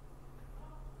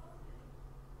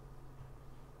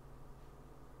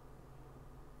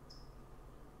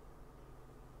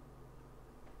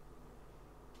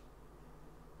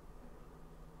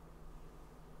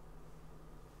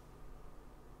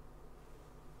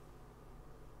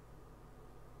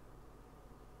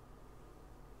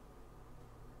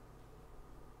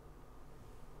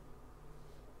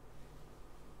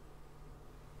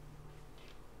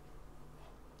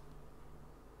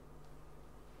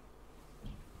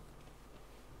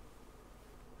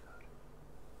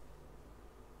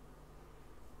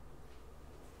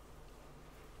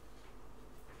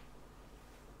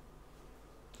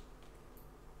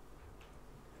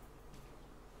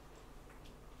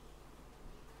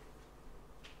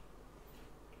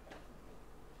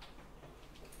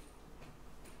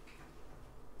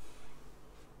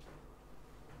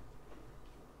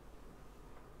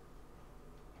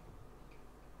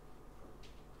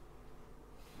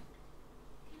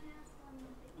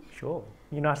 Sure.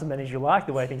 You can ask them then as you like,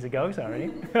 the way things are going, sorry.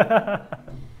 I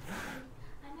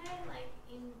know, like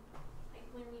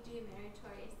when we do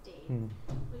meritorious deeds,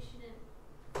 we shouldn't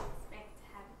expect to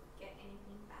get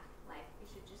anything back. Like we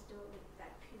should just do it with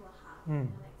that pure heart, no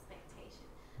expectation.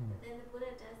 But then the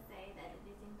Buddha does say that it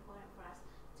is important for us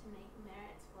to make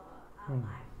merits for our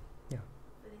life,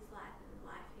 for this life and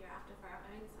life hereafter, for our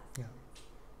own sustenance.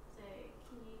 So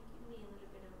can you give me a little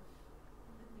bit of a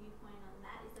viewpoint on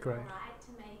that? Is it alright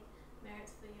to make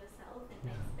merits for yourself and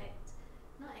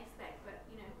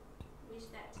wish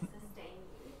that to sustain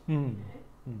you,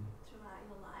 throughout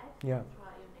your life, throughout your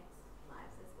next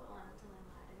lives as well until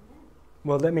enlightenment?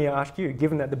 Well, let me ask you,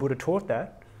 given that the Buddha taught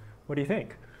that, what do you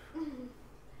think? I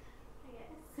guess.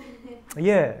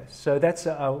 Yeah, so that's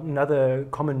another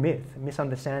common myth,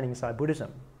 misunderstanding inside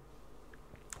Buddhism.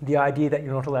 The idea that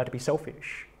you're not allowed to be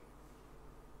selfish.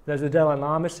 As the Dalai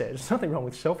Lama says, there's nothing wrong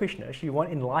with selfishness. You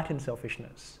want enlightened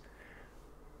selfishness.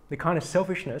 The kind of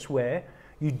selfishness where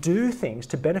you do things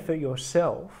to benefit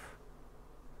yourself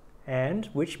and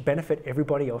which benefit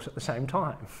everybody else at the same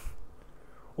time.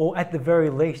 Or at the very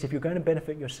least, if you're going to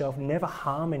benefit yourself, never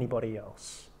harm anybody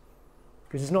else.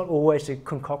 Because it's not always to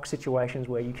concoct situations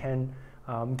where you can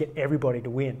get everybody to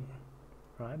win.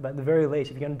 Right? But at the very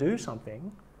least, if you're going to do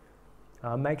something,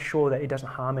 make sure that it doesn't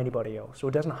harm anybody else, or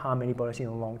it doesn't harm anybody else in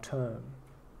the long term.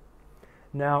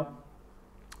 Now,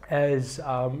 as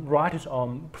writers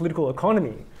on political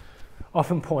economy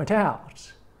often point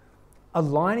out,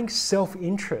 aligning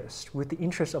self-interest with the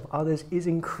interests of others is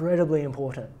incredibly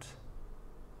important.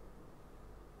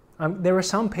 There are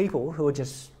some people who are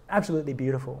just absolutely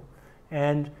beautiful,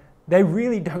 and they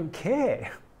really don't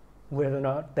care whether or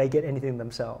not they get anything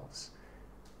themselves.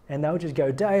 And they'll just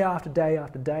go day after day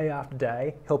after day after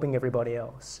day helping everybody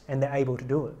else, and they're able to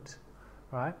do it,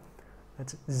 right?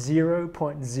 That's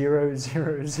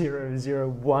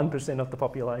 0.00001% of the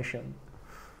population.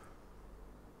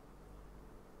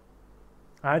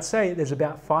 I'd say there's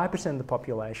about 5% of the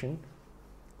population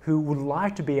who would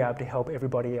like to be able to help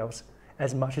everybody else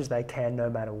as much as they can no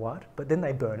matter what, but then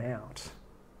they burn out.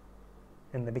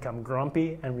 And they become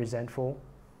grumpy and resentful.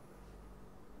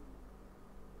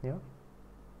 Yeah?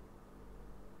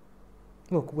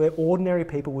 Look, we're ordinary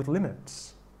people with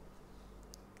limits.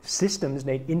 Systems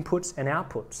need inputs and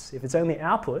outputs. If it's only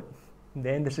output,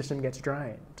 then the system gets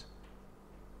drained.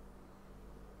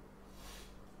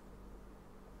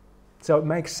 So it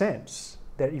makes sense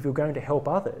that if you're going to help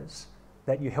others,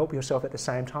 that you help yourself at the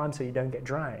same time so you don't get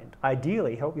drained.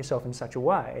 Ideally, help yourself in such a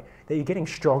way that you're getting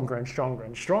stronger and stronger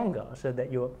and stronger so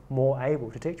that you're more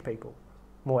able to teach people,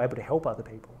 more able to help other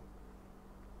people.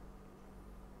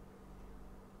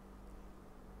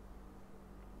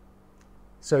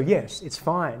 So yes, it's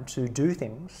fine to do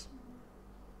things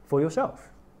for yourself,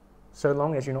 so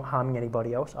long as you're not harming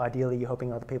anybody else. Ideally, you're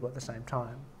helping other people at the same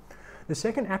time. The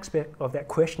second aspect of that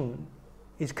question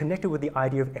is connected with the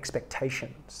idea of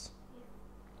expectations.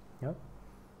 Yep.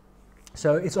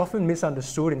 So it's often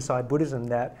misunderstood inside Buddhism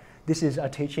that this is a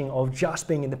teaching of just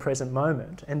being in the present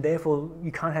moment, and therefore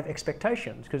you can't have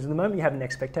expectations, because the moment you have an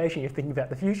expectation, you're thinking about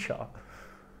the future.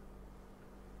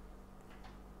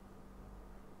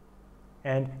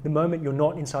 And the moment you're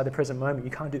not inside the present moment, you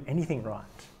can't do anything right.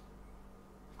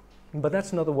 But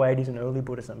that's not the way it is in early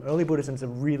Buddhism. Early Buddhism is a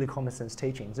really common sense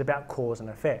teaching. It's about cause and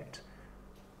effect.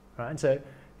 Right? And so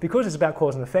because it's about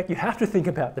cause and effect, you have to think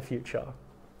about the future,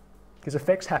 because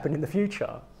effects happen in the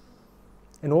future.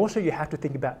 And also you have to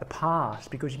think about the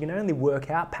past, because you can only work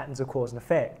out patterns of cause and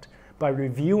effect by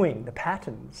reviewing the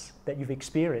patterns that you've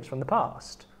experienced from the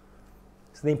past.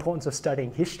 So the importance of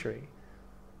studying history,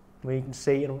 where you can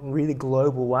see in a really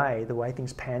global way the way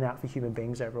things pan out for human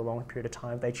beings over a long period of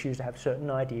time. They choose to have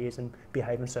certain ideas and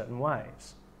behave in certain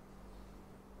ways.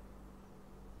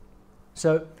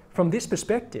 So from this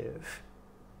perspective,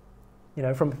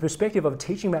 from the perspective of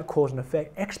teaching about cause and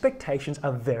effect, expectations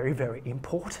are very, very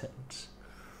important.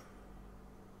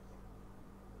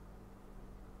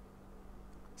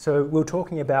 So we were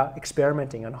talking about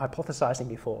experimenting and hypothesizing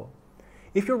before.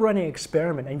 If you're running an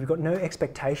experiment and you've got no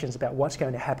expectations about what's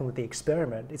going to happen with the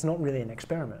experiment, it's not really an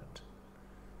experiment.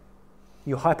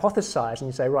 You hypothesize and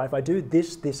you say, right, if I do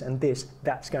this, this, and this,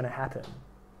 that's going to happen.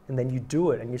 And then you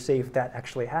do it and you see if that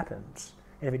actually happens.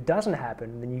 And if it doesn't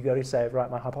happen, then you go to say,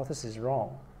 right, my hypothesis is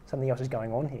wrong. Something else is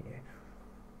going on here.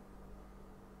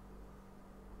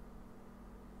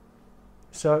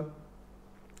 So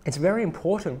it's very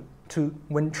important to,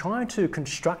 when trying to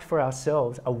construct for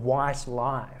ourselves a wise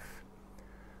life,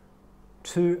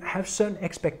 to have certain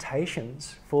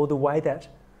expectations for the way that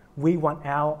we want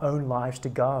our own lives to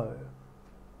go,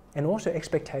 and also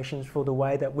expectations for the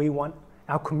way that we want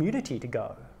our community to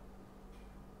go.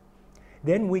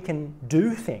 Then we can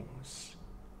do things,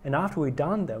 and after we've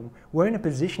done them, we're in a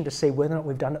position to see whether or not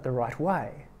we've done it the right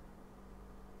way.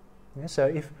 Yeah, so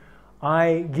if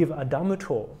I give a Dhamma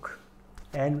talk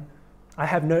and I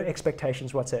have no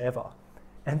expectations whatsoever,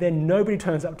 and then nobody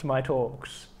turns up to my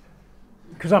talks,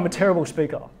 because I'm a terrible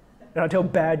speaker, and I tell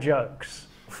bad jokes,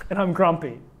 and I'm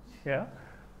grumpy, yeah?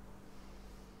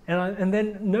 And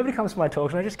then nobody comes to my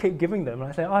talks, and I just keep giving them, and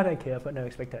I say, I don't care, I've got no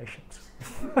expectations.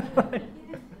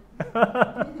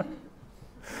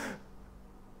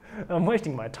 I'm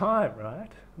wasting my time, right?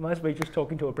 I might as well be just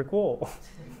talking to a brick wall.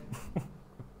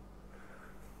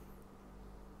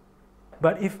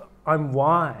 But if I'm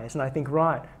wise and I think,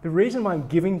 right, the reason why I'm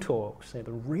giving talks,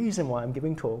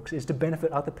 is to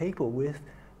benefit other people with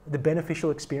the beneficial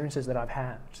experiences that I've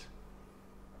had.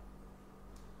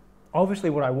 Obviously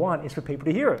what I want is for people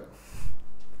to hear it.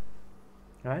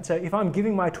 Right? So if I'm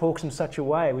giving my talks in such a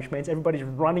way, which means everybody's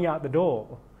running out the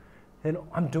door, then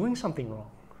I'm doing something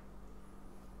wrong.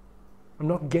 I'm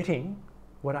not getting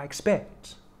what I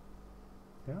expect.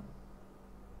 Yeah?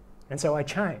 And so I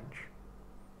change.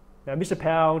 Now, Mr.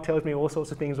 Powell tells me all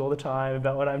sorts of things all the time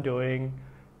about what I'm doing.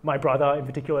 My brother, in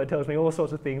particular, tells me all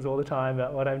sorts of things all the time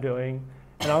about what I'm doing.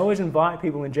 And I always invite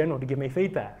people in general to give me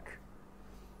feedback.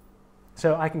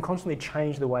 So I can constantly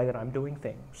change the way that I'm doing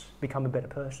things, become a better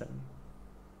person.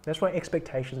 That's why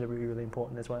expectations are really, really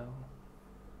important as well.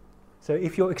 So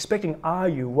if you're expecting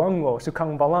ayu, wangwo,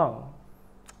 sukhang balang,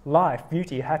 life,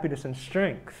 beauty, happiness, and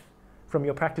strength from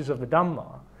your practice of the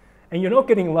Dhamma, and you're not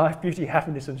getting life, beauty,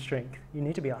 happiness, and strength, you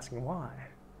need to be asking why.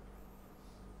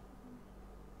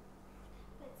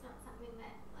 But it's not something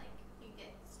that you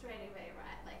get straight away,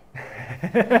 right? Like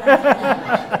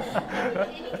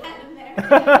any kind of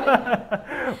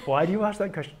merit. Why do you ask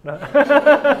that question? Any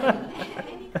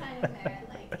kind of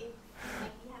merit,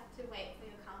 you have to wait for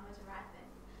your karma to ripen.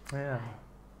 Yeah.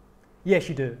 Yes,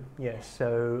 you do. Yes.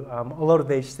 So a lot of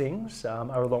these things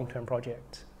are a long-term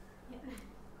project.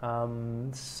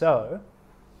 So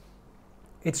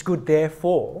it's good,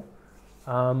 therefore,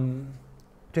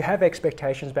 to have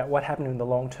expectations about what happened in the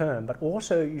long term, but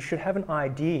also you should have an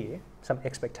idea, some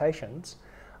expectations,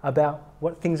 about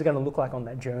what things are going to look like on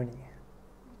that journey.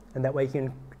 And that way you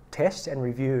can test and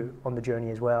review on the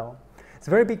journey as well. It's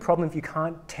a very big problem if you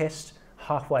can't test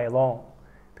halfway along,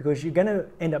 because you're going to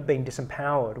end up being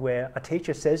disempowered, where a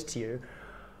teacher says to you,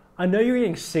 I know you're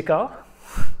getting sicker,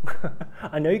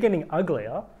 I know you're getting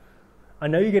uglier, I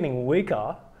know you're getting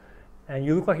weaker, and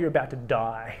you look like you're about to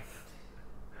die,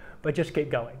 but just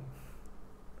keep going.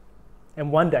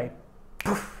 And one day,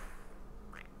 poof,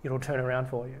 it'll turn around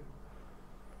for you.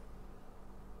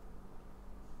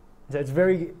 So it's a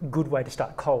very good way to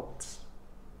start cults,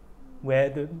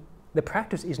 where the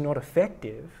practice is not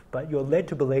effective, but you're led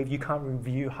to believe you can't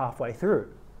review halfway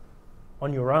through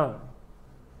on your own.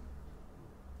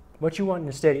 What you want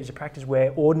instead is a practice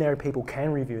where ordinary people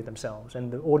can review themselves, and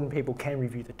the ordinary people can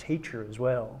review the teacher as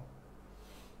well.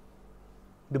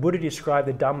 The Buddha described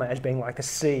the Dhamma as being like the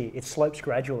sea. It slopes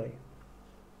gradually.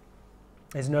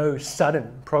 There's no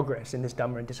sudden progress in this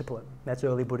Dhamma and discipline. That's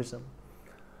early Buddhism.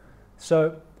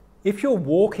 So if you're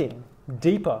walking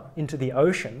deeper into the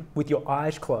ocean with your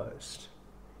eyes closed,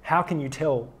 how can you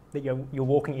tell that you're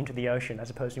walking into the ocean as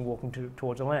opposed to walking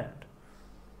towards the land?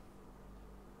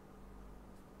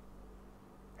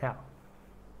 How?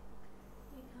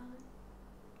 You can't.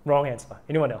 Wrong answer.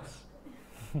 Anyone else?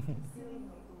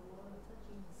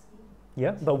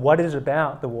 Yeah, but what is it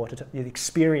about the water, the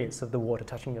experience of the water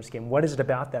touching your skin? What is it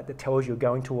about that tells you you're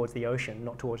going towards the ocean,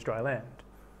 not towards dry land?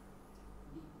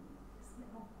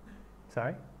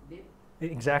 Sorry?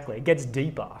 Exactly, it gets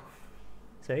deeper.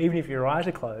 So even if your eyes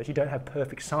are closed, you don't have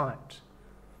perfect sight.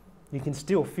 You can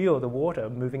still feel the water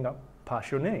moving up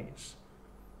past your knees,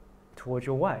 towards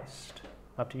your waist,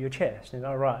 up to your chest. And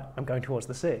all right, I'm going towards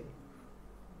the sea.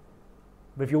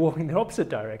 But if you're walking the opposite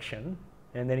direction,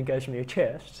 and then it goes from your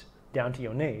chest down to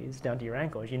your knees, down to your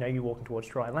ankles, you know you're walking towards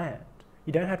dry land.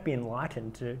 You don't have to be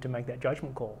enlightened to make that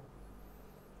judgment call.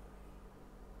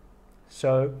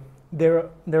 So there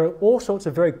are all sorts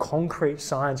of very concrete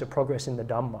signs of progress in the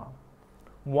Dhamma.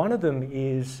 One of them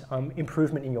is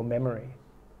improvement in your memory.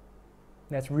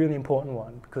 That's a really important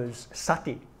one, because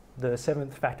sati, the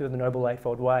seventh factor of the Noble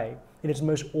Eightfold Way, in its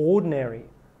most ordinary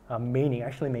meaning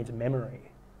actually means memory.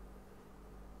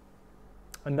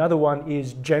 Another one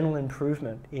is general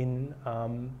improvement in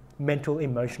mental,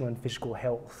 emotional and physical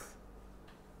health.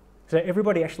 So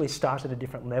everybody actually starts at a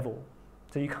different level.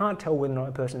 So you can't tell whether or not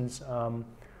a person's,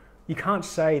 you can't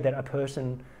say that a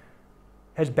person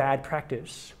has bad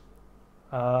practice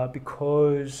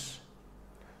because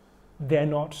they're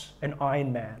not an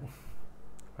Iron Man,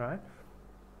 right?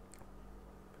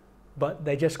 But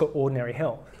they just got ordinary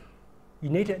health. You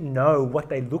need to know what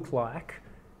they look like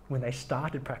when they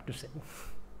started practicing.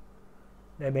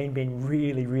 They've been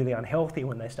really, really unhealthy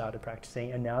when they started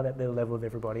practicing, and now that they're the level of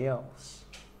everybody else.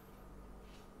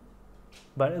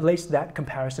 But at least that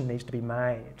comparison needs to be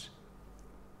made.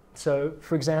 So,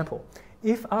 for example,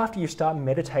 if after you start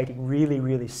meditating really,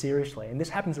 really seriously, and this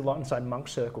happens a lot inside monk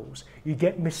circles, you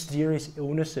get mysterious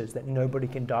illnesses that nobody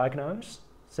can diagnose.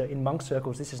 So in monk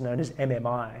circles, this is known as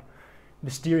MMI,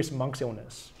 mysterious monk's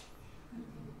illness.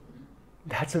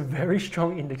 That's a very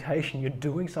strong indication you're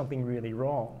doing something really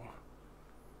wrong.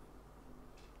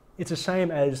 It's the same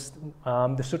as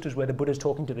the sutras where the Buddha's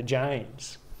talking to the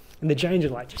Jains. And the Jains are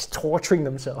like just torturing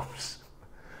themselves.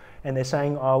 And they're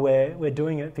saying, oh, we're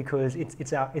doing it because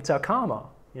it's our karma,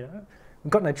 you know.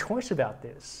 We've got no choice about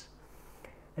this.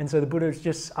 And so the Buddha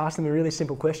just asked them a really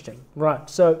simple question. Right,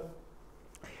 so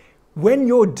when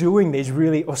you're doing these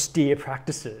really austere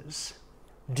practices,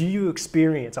 do you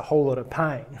experience a whole lot of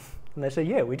pain? And they say,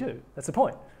 yeah, we do. That's the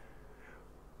point.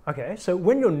 Okay, so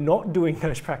when you're not doing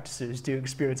those practices, do you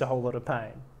experience a whole lot of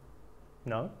pain?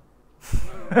 No?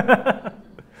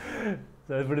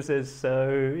 So the Buddha says, so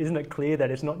isn't it clear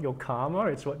that it's not your karma,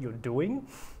 it's what you're doing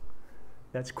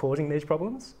that's causing these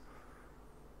problems?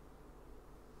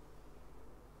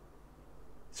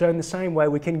 So in the same way,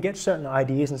 we can get certain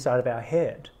ideas inside of our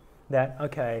head that,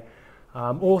 okay,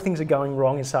 all things are going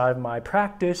wrong inside of my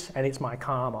practice and it's my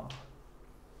karma.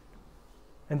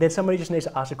 And then somebody just needs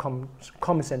to ask a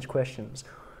common sense questions.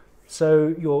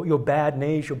 So your bad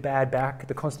knees, your bad back,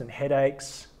 the constant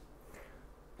headaches,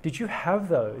 did you have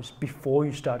those before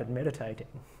you started meditating,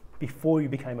 before you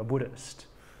became a Buddhist?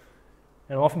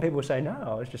 And often people will say, no,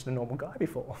 I was just a normal guy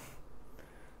before.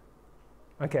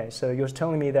 Okay, so you're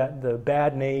telling me that the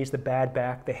bad knees, the bad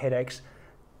back, the headaches,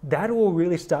 that all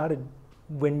really started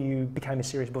when you became a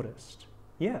serious Buddhist?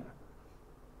 Yeah.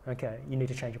 Okay, you need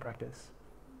to change your practice.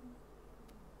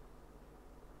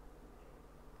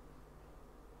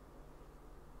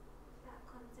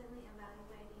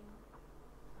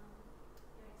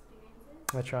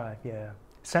 That's right, yeah.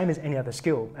 Same as any other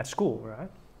skill at school, right?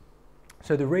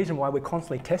 So the reason why we're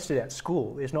constantly tested at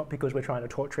school is not because we're trying to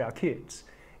torture our kids,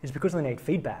 it's because they need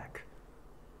feedback.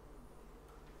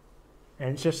 And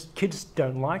it's just, kids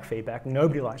don't like feedback.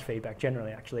 Nobody likes feedback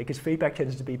generally, actually, because feedback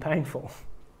tends to be painful.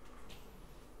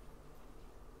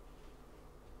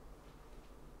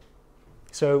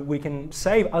 So we can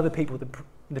save other people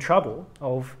the trouble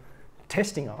of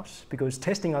testing us, because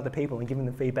testing other people and giving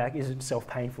them feedback is itself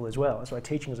painful as well. That's why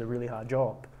teaching is a really hard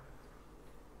job.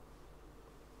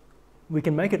 We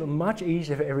can make it much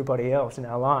easier for everybody else in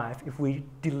our life if we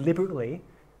deliberately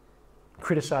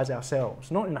criticize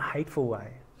ourselves, not in a hateful way,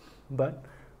 but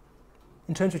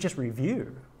in terms of just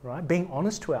review, right? Being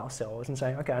honest to ourselves and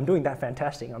saying, okay, I'm doing that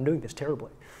fantastic, I'm doing this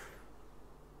terribly.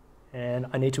 And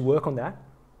I need to work on that,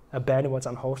 abandon what's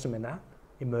unwholesome in that,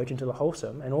 emerge into the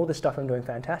wholesome, and all this stuff I'm doing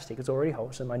fantastic, it's already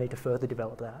wholesome, I need to further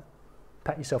develop that.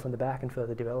 Pat yourself on the back and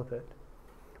further develop it.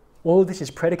 All of this is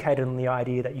predicated on the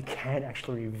idea that you can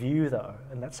actually review though,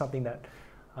 and that's something that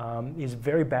is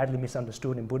very badly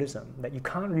misunderstood in Buddhism, that you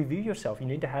can't review yourself. You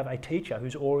need to have a teacher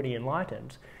who's already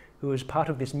enlightened, who is part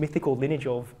of this mythical lineage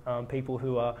of people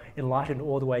who are enlightened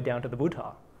all the way down to the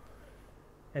Buddha.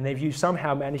 And if you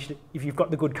somehow managed, if you've got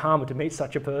the good karma to meet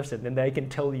such a person, then they can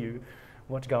tell you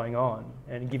what's going on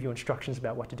and give you instructions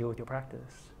about what to do with your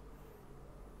practice.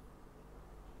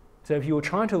 So if you were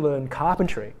trying to learn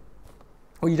carpentry,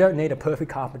 well, you don't need a perfect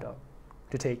carpenter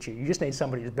to teach you. You just need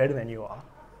somebody who's better than you are.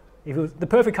 If it was, the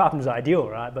perfect carpenter is ideal,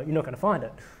 right? But you're not going to find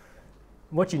it.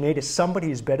 What you need is somebody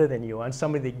who's better than you and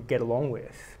somebody that you can get along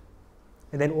with.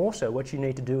 And then also what you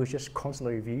need to do is just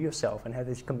constantly review yourself and have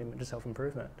this commitment to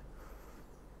self-improvement.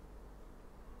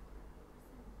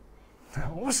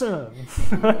 Awesome!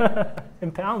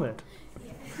 Empowerment.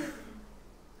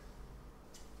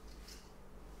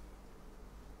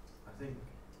 I think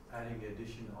adding the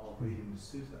addition of reading the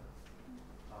sutta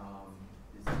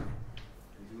is a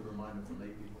good reminder for lay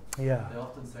people. Yeah. They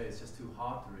often say it's just too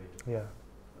hard to read. Yeah.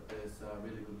 But there's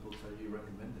really good books that you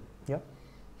recommended. Yep.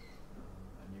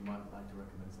 And you might like to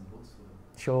recommend some books for them.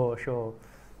 Sure, sure.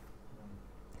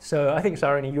 So I think,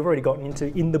 Sarani, you've already gotten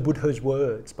into In the Buddha's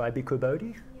Words by Bhikkhu Bodhi.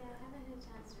 Yeah, I haven't had a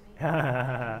chance to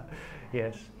read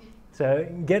it. Yes. So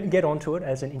get onto it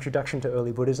as an introduction to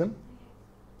early Buddhism.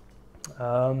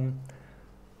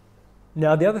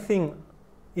 Now the other thing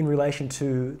in relation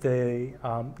to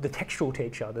the textual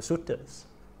teacher, the suttas,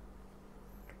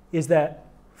 is that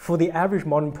for the average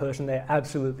modern person, they're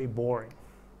absolutely boring.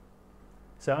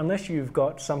 So unless you've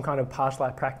got some kind of past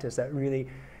life practice that really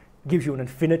gives you an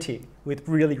affinity with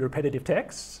really repetitive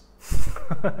texts,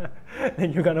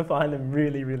 then you're going to find them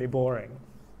really, really boring.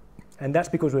 And that's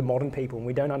because we're modern people and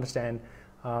we don't understand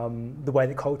the way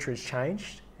that culture has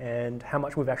changed and how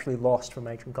much we've actually lost from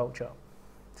ancient culture.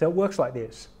 So it works like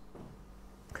this.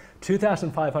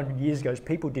 2,500 years ago,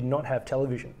 people did not have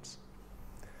televisions,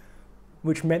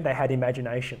 which meant they had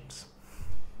imaginations.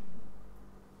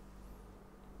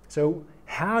 So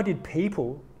how did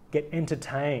people get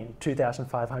entertained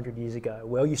 2,500 years ago?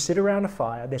 Well, you sit around a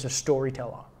fire, there's a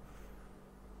storyteller.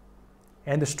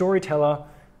 And the storyteller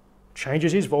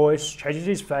changes his voice, changes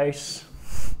his face,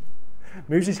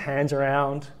 moves his hands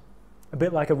around, a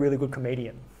bit like a really good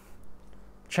comedian.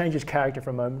 Changes character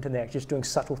from moment to the next, just doing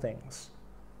subtle things.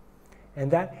 And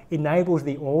that enables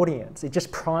the audience, it just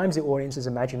primes the audience's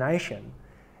imagination.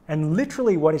 And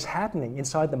literally what is happening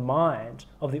inside the mind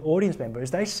of the audience member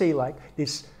is they see like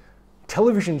this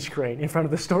television screen in front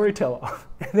of the storyteller.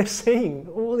 And they're seeing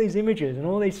all these images and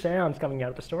all these sounds coming out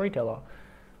of the storyteller.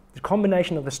 The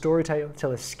combination of the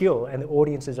storyteller's skill and the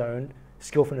audience's own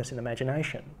skillfulness and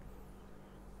imagination.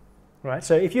 Right?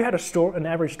 So if you had an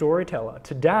average storyteller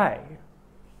today,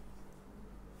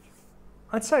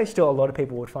 I'd say still a lot of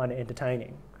people would find it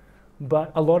entertaining,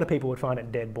 but a lot of people would find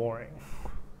it dead boring.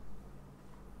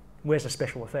 Where's the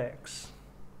special effects?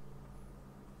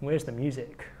 Where's the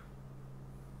music?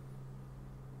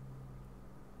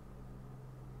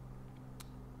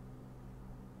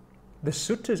 The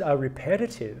suttas are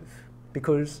repetitive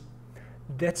because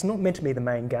that's not meant to be the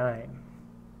main game.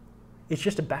 It's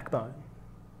just a backbone.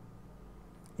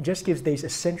 It just gives these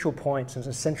essential points and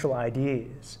essential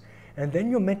ideas. And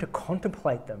then you're meant to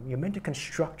contemplate them. You're meant to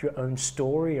construct your own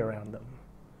story around them.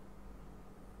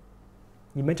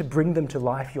 You're meant to bring them to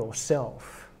life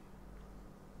yourself.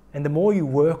 And the more you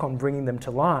work on bringing them to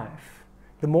life,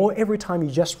 the more every time you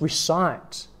just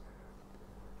recite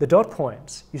the dot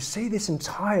points, you see this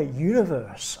entire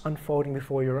universe unfolding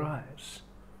before your eyes.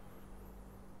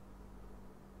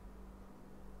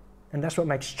 And that's what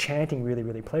makes chanting really,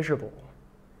 really pleasurable.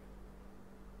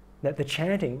 That the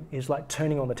chanting is like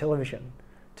turning on the television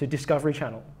to Discovery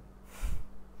Channel.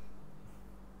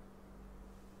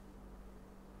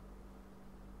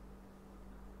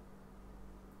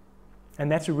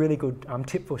 And that's a really good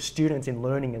tip for students in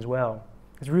learning as well.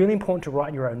 It's really important to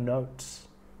write your own notes.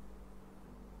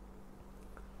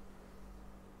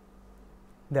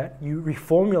 That you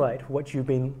reformulate what you've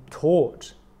been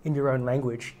taught in your own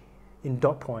language in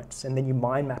dot points, and then you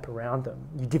mind map around them.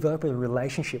 You develop a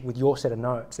relationship with your set of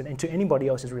notes, and to anybody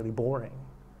else is really boring.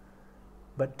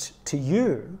 But to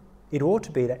you, it ought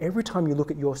to be that every time you look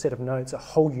at your set of notes, a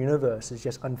whole universe is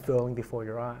just unfurling before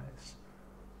your eyes.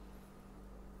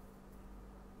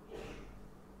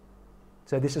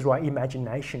 So this is why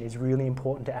imagination is really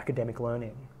important to academic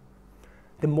learning.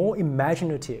 The more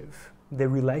imaginative the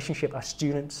relationship our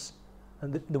students,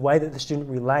 the way that the student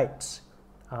relates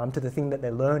to the thing that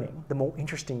they're learning, the more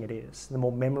interesting it is, the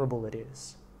more memorable it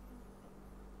is.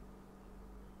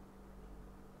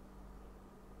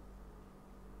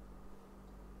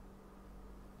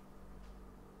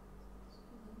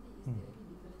 Is there any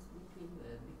difference between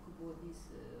Bhikkhu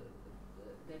Bodhi's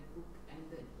that book and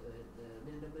the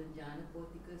Venerable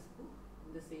Jnanapotika's book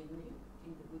in the same name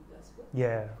in the Buddha's book?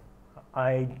 Yeah,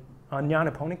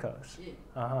 Jnanaponikos.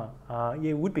 Yeah.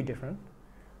 Yeah, it would be different,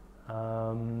 but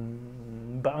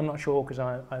I'm not sure because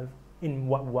I've in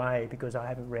what way, because I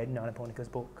haven't read Jnanaponika's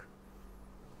book.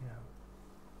 Yeah.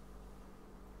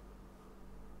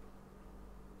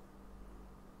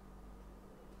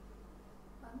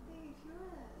 Bhante, if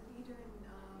you're a leader in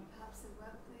perhaps a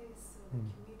workplace or the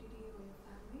community or your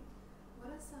family,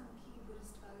 what are some key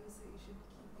Buddhist values that you should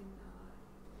keep in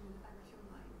the back of your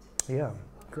mind? Yeah,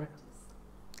 or great.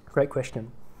 practice? Great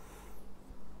question.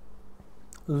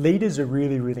 Leaders are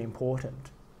really, really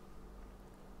important.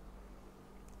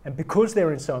 And because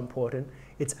they're so important,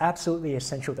 it's absolutely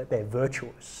essential that they're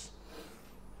virtuous.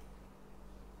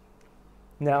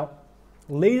 Now,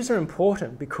 leaders are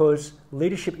important because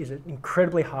leadership is an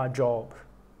incredibly hard job.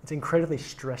 It's incredibly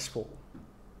stressful.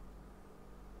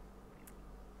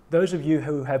 Those of you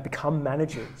who have become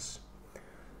managers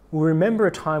will remember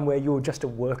a time where you were just a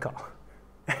worker.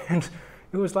 And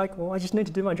it was like, well, I just need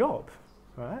to do my job,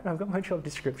 right? I've got my job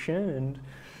description and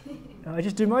I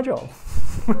just do my job.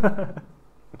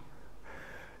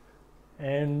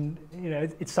 And, you know,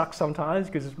 it sucks sometimes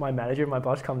because my manager, my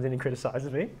boss comes in and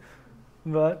criticizes me.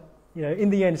 But, you know, in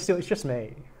the end, still, it's just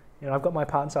me. You know, I've got my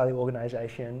part inside the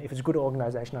organization. If it's a good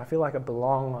organization, I feel like I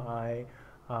belong.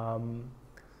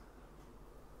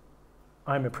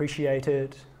 I'm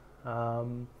appreciated.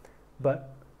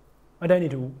 But I don't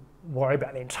need to worry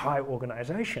about the entire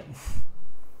organization.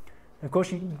 Of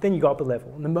course, then you go up a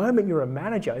level. And the moment you're a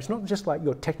manager, it's not just like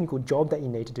your technical job that you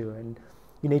need to do, and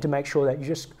you need to make sure that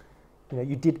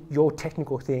you did your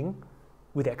technical thing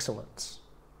with excellence.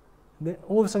 Then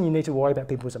all of a sudden, you need to worry about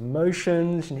people's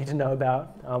emotions. You need to know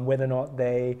about whether or not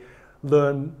they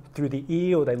learn through the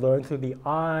ear or they learn through the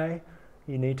eye.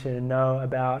 You need to know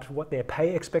about what their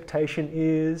pay expectation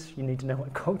is. You need to know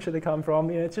what culture they come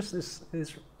from. You know, it's just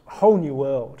this whole new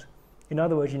world. In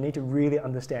other words, you need to really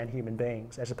understand human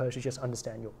beings as opposed to just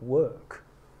understand your work.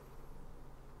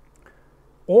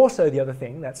 Also, the other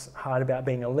thing that's hard about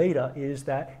being a leader is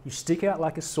that you stick out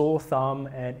like a sore thumb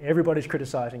and everybody's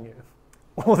criticizing you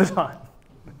all the time.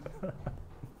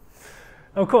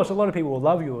 Of course, a lot of people will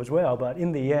love you as well, but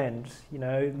in the end, you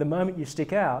know, the moment you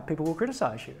stick out, people will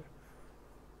criticize you.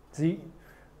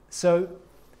 So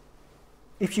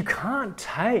if you can't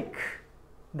take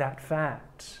that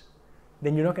fact,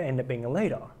 then you're not going to end up being a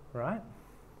leader, right?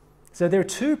 So there are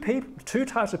two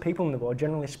types of people in the world,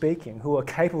 generally speaking, who are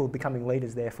capable of becoming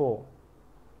leaders, therefore.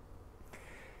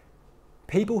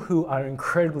 People who are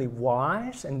incredibly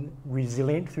wise and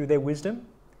resilient through their wisdom,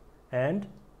 and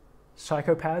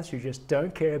psychopaths who just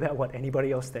don't care about what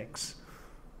anybody else thinks.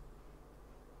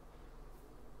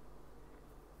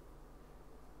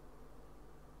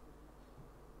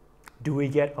 Do we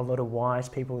get a lot of wise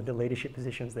people into leadership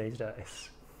positions these days?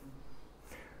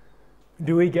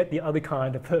 Do we get the other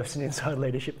kind of person inside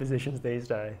leadership positions these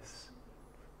days?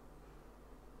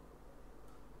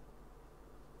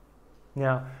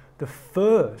 Now, the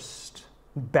first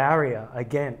barrier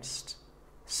against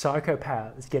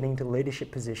psychopaths getting to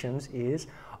leadership positions is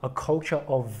a culture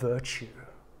of virtue.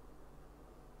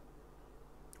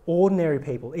 Ordinary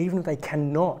people, even if they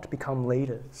cannot become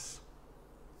leaders,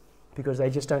 because they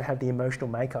just don't have the emotional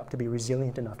makeup to be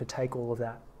resilient enough to take all of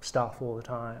that stuff all the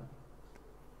time.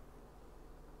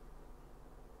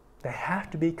 They have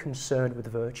to be concerned with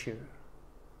virtue.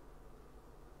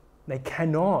 They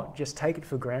cannot just take it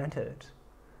for granted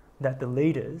that the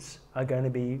leaders are going to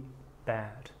be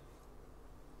bad,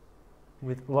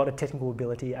 with a lot of technical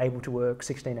ability, able to work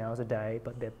 16 hours a day,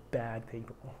 but they're bad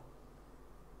people.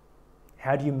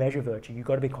 How do you measure virtue? You've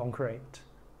got to be concrete.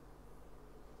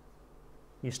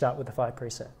 You start with the 5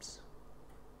 precepts.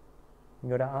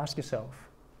 You've got to ask yourself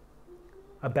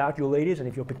about your leaders and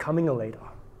if you're becoming a leader.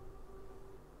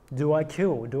 Do I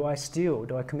kill? Do I steal?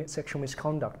 Do I commit sexual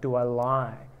misconduct? Do I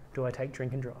lie? Do I take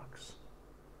drink and drugs?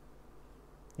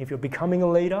 If you're becoming a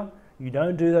leader, you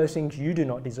don't do those things, you do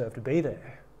not deserve to be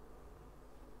there.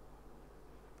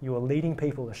 You are leading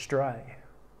people astray.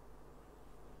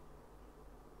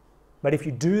 But if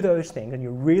you do those things and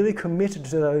you're really committed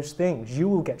to those things, you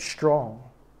will get strong.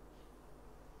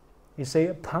 You see,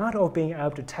 part of being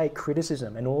able to take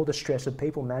criticism and all the stress of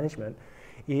people management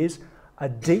is a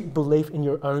deep belief in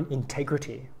your own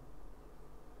integrity.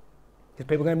 Because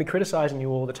people are going to be criticizing you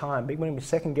all the time. People are going to be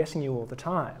second-guessing you all the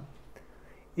time.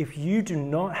 If you do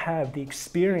not have the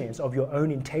experience of your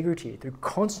own integrity through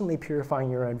constantly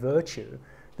purifying your own virtue,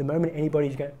 the moment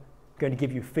anybody's going to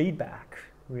give you feedback,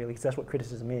 really, because that's what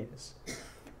criticism is,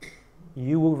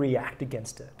 you will react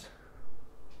against it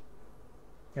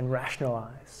and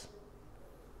rationalize.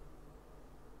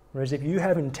 Whereas if you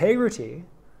have integrity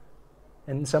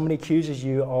and somebody accuses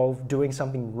you of doing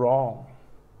something wrong,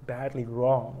 badly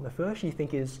wrong, the first you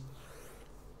think is,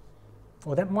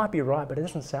 well, that might be right, but it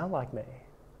doesn't sound like me.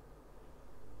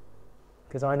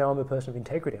 Because I know I'm a person of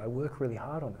integrity. I work really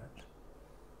hard on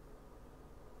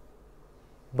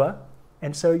it.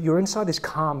 And so you're inside this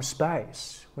calm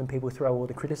space when people throw all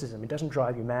the criticism. It doesn't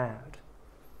drive you mad.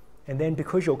 And then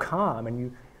because you're calm and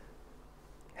you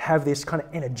have this kind of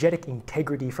energetic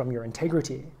integrity from your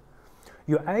integrity,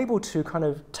 you're able to kind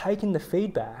of take in the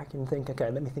feedback and think, okay,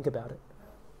 let me think about it.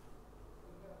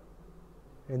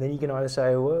 And then you can either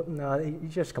say, well, no, you're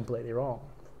just completely wrong.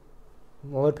 A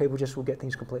lot of people just will get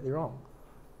things completely wrong.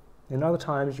 And other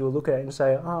times you'll look at it and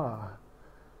say,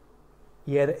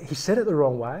 yeah, he said it the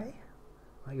wrong way.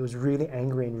 Like, he was really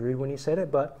angry and rude when he said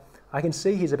it, but I can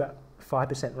see he's about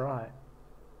 5% right.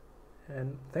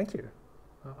 And thank you.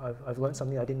 I've learned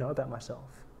something I didn't know about myself.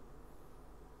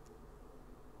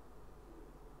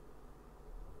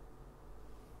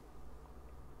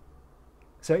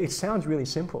 So it sounds really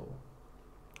simple,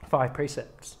 5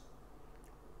 precepts.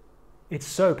 It's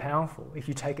so powerful if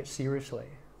you take it seriously.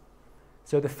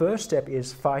 So the first step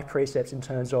is 5 precepts in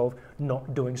terms of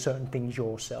not doing certain things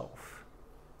yourself.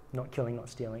 Not killing, not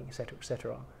stealing, etc.,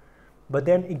 etc. But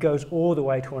then it goes all the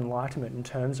way to enlightenment in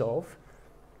terms of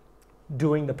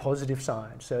doing the positive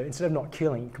side. So instead of not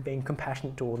killing, being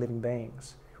compassionate to all living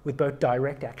beings with both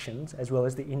direct actions as well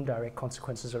as the indirect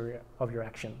consequences of your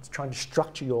actions. Trying to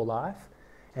structure your life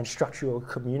and structure your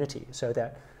community so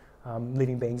that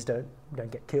living beings don't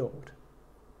get killed.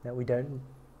 That we don't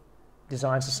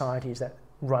design societies that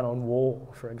run on war,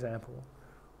 for example,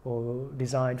 or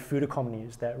design food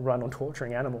economies that run on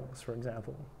torturing animals, for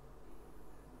example.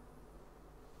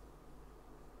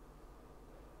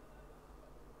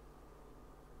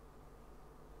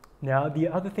 Now, the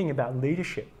other thing about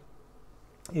leadership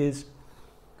is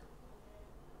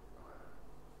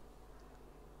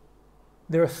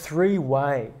there are 3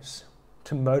 ways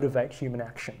to motivate human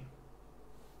action.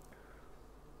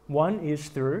 One is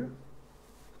through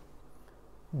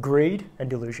greed and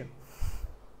delusion.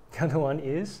 The other one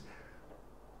is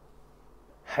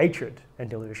hatred and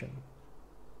delusion.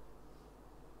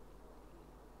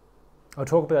 I'll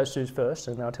talk about those 2 first,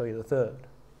 and then I'll tell you the third.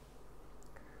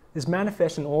 This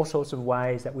manifests in all sorts of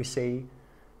ways that we see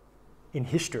in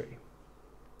history.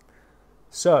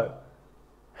 So,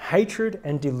 hatred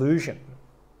and delusion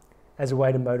as a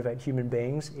way to motivate human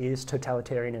beings is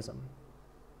totalitarianism,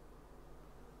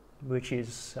 which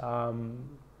is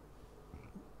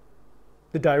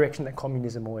the direction that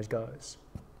communism always goes.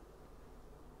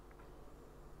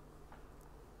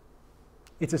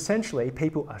 It's essentially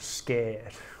people are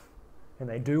scared and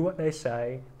they do what they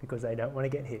say because they don't want to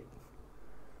get hit.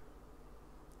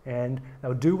 And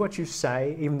they'll do what you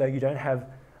say even though you don't have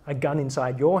a gun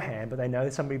inside your hand, but they know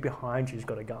somebody behind you's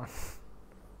got a gun.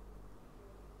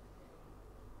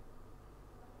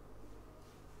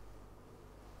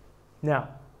 Now,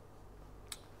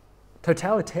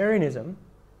 totalitarianism,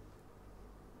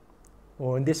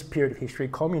 or in this period of history,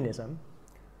 communism,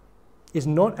 is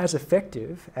not as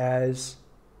effective as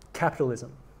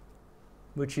capitalism,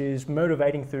 which is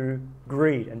motivating through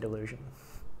greed and delusion.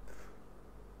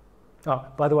 Oh,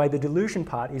 by the way, the delusion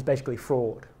part is basically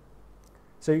fraud.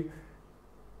 So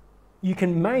you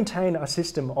can maintain a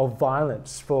system of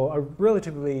violence for a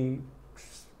relatively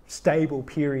stable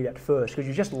period at first because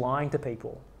you're just lying to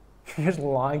people. You're just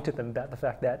lying to them about the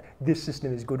fact that this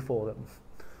system is good for them.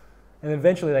 And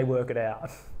eventually they work it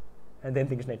out, and then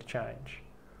things need to change.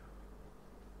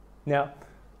 Now,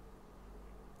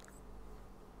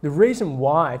 the reason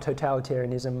why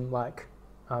totalitarianism, like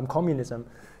communism,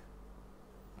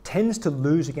 tends to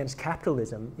lose against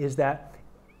capitalism is that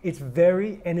it's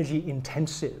very energy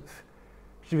intensive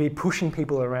to be pushing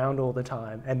people around all the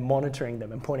time and monitoring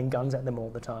them and pointing guns at them all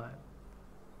the time.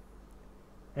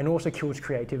 And also kills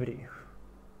creativity.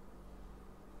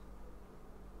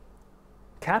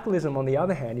 Capitalism, on the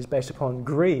other hand, is based upon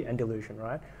greed and delusion,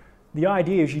 right? The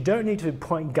idea is you don't need to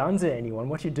point guns at anyone.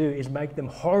 What you do is make them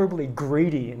horribly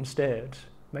greedy instead.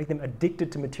 Make them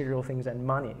addicted to material things and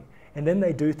money. And then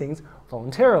they do things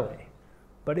voluntarily.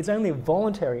 But it's only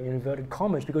voluntary in inverted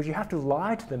commas because you have to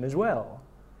lie to them as well.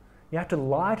 You have to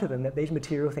lie to them that these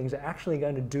material things are actually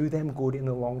going to do them good in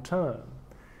the long term.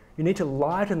 You need to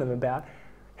lie to them about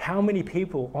how many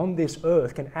people on this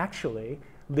earth can actually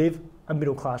live a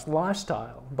middle-class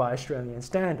lifestyle by Australian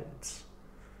standards.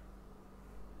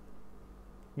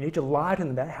 You need to lie to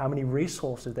them about how many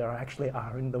resources there actually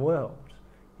are in the world.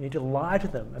 You need to lie to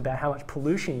them about how much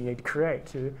pollution you need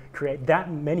to create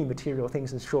that many material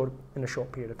things in a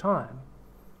short period of time.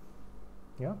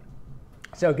 Yeah?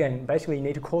 So again, basically you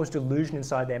need to cause delusion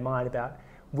inside their mind about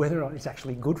whether or not it's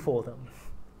actually good for them.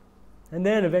 And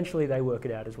then eventually they work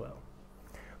it out as well.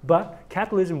 But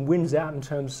capitalism wins out in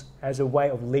terms as a way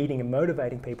of leading and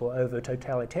motivating people over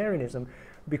totalitarianism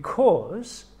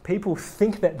because people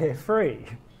think that they're free.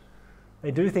 They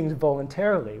do things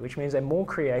voluntarily, which means they're more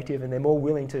creative and they're more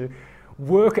willing to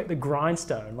work at the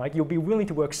grindstone. Like you'll be willing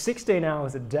to work 16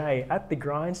 hours a day at the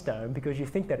grindstone because you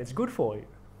think that it's good for you.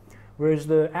 Whereas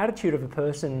the attitude of a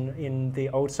person in the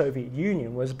old Soviet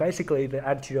Union was basically the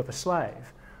attitude of a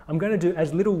slave. I'm going to do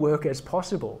as little work as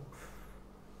possible.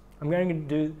 I'm going to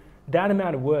do that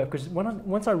amount of work because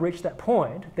once I reach that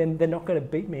point, then they're not going to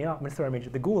beat me up and throw me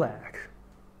into the gulag.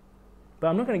 But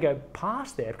I'm not going to go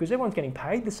past there because everyone's getting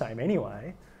paid the same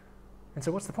anyway. And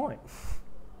so what's the point?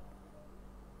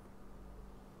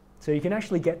 So you can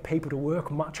actually get people to work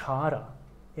much harder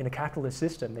in a capitalist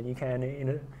system than you can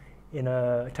in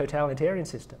a totalitarian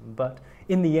system. But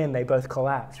in the end, they both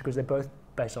collapse because they're both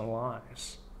based on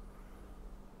lies.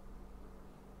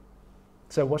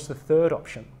 So what's the third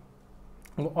option?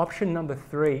 Well, option number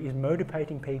 3 is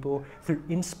motivating people through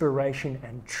inspiration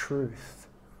and truth.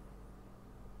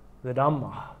 The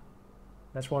Dhamma.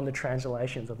 That's one of the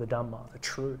translations of the Dhamma, the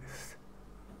truth.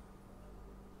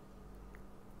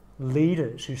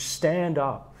 Leaders who stand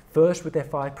up first with their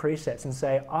 5 precepts and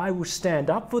say, I will stand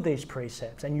up for these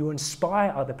precepts, and you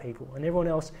inspire other people. And everyone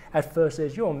else at first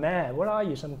says, you're mad. What are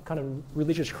you, some kind of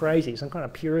religious crazy, some kind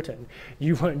of Puritan?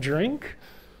 You won't drink?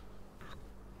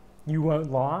 You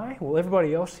won't lie? Well,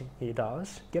 everybody else here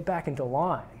does. Get back into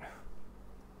line.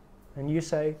 And you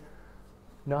say,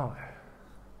 no.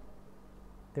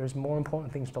 There's more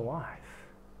important things to life.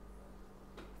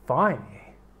 Find me.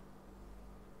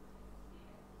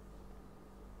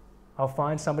 I'll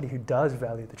find somebody who does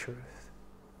value the truth.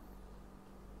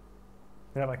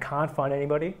 And if I can't find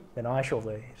anybody, then I shall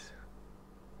lead.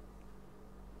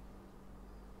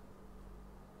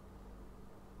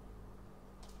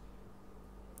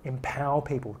 Empower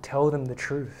people, tell them the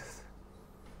truth.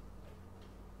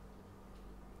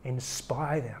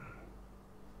 Inspire them.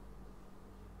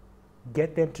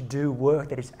 Get them to do work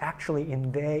that is actually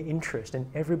in their interest and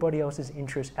everybody else's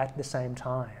interest at the same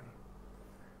time.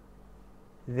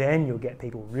 Then you'll get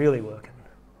people really working.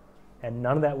 And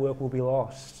none of that work will be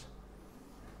lost.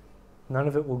 None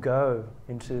of it will go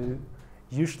into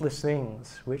useless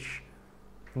things which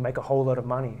make a whole lot of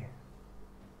money.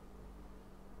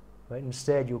 But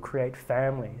instead you'll create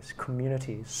families,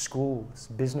 communities, schools,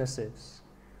 businesses,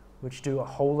 which do a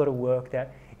whole lot of work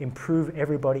that improve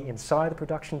everybody inside the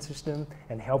production system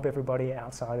and help everybody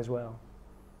outside as well.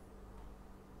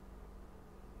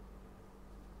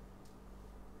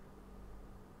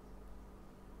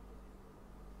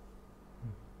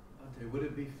 Okay, would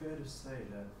it be fair to say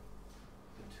that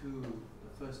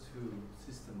the first two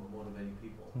systems of motivating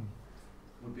people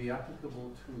would be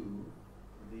applicable to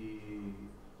the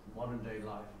modern day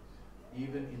life,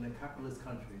 even in a capitalist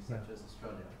country such as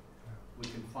Australia? We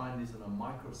can find this in a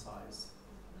micro size.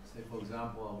 Say, for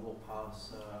example, I walk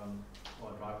past or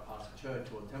I drive past a church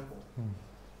or a temple,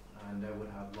 and they would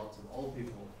have lots of old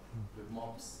people with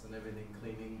mops and everything,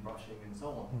 cleaning, brushing, and so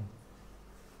on.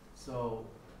 So,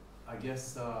 I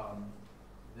guess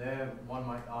there one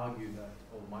might argue that,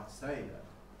 or might say that,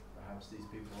 perhaps these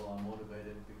people are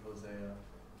motivated because they are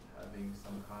having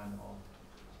some kind of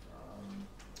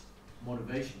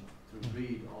motivation through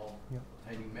greed of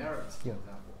obtaining merits, for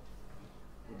example.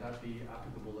 Would that be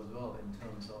applicable as well in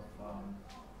terms of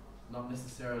not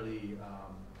necessarily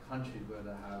countries where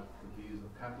they have the views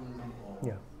of capitalism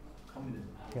or communism?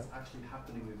 It's actually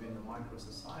happening within the micro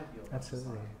society of that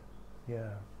society. Yeah.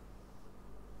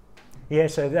 Yeah,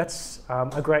 so that's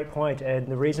a great point, and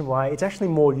the reason why it's actually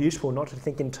more useful not to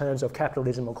think in terms of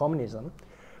capitalism or communism,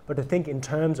 but to think in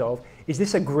terms of, is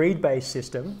this a greed-based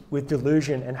system with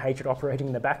delusion and hatred operating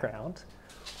in the background,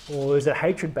 or is it a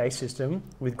hatred-based system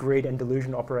with greed and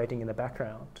delusion operating in the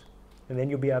background? And then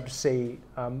you'll be able to see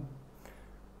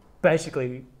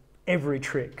basically every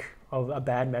trick of a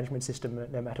bad management system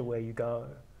no matter where you go.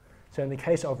 So in the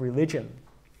case of religion,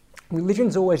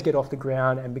 religions always get off the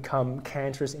ground and become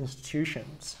cancerous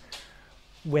institutions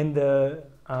when the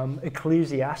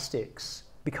ecclesiastics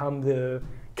become the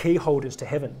key holders to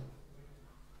heaven.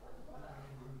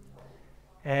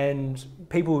 And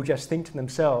people just think to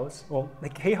themselves, well, the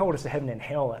key holders to heaven and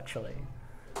hell actually,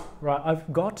 right?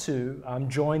 I've got to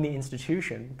join the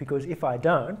institution because if I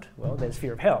don't, well, there's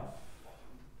fear of hell.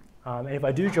 And if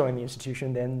I do join the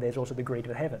institution, then there's also the greed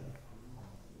of heaven.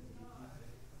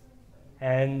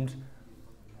 And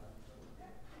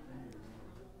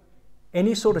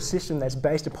any sort of system that's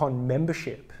based upon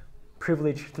membership,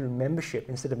 privilege through membership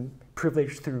instead of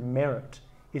privilege through merit,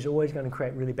 is always going to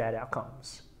create really bad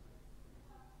outcomes.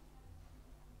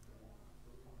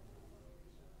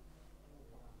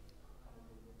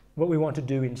 What we want to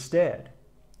do instead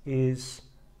is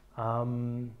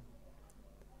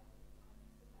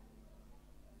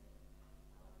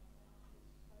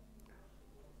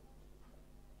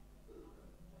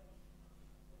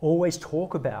always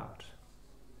talk about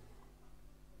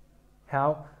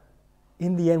how,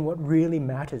 in the end, what really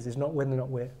matters is not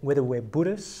whether we're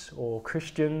Buddhists or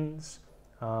Christians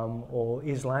or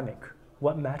Islamic.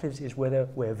 What matters is whether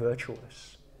we're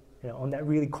virtuous. You know, on that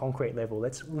really concrete level.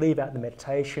 Let's leave out the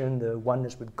meditation, the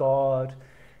oneness with God,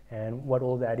 and what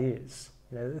all that is.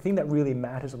 You know, the thing that really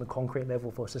matters on the concrete level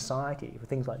for society, for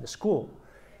things like the school,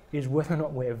 is whether or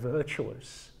not we're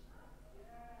virtuous.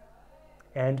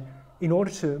 And in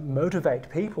order to motivate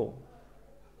people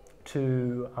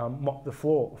to mop the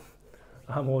floor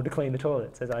or to clean the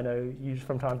toilets, as I know you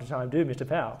from time to time do, Mr.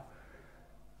 Powell,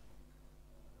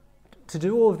 to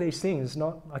do all of these things,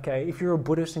 not, okay, if you're a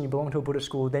Buddhist and you belong to a Buddhist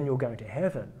school, then you're going to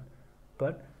heaven.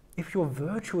 But if you're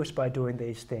virtuous by doing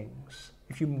these things,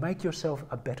 if you make yourself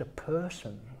a better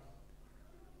person,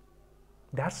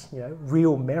 that's, you know,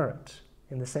 real merit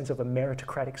in the sense of a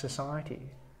meritocratic society.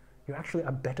 You're actually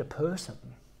a better person.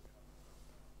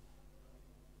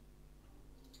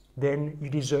 Then you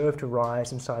deserve to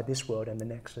rise inside this world and the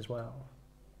next as well.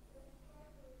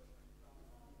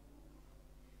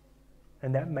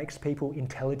 And that makes people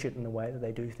intelligent in the way that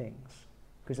they do things,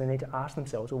 because they need to ask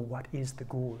themselves, well, what is the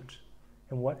good?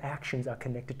 And what actions are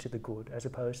connected to the good, as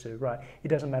opposed to, right, it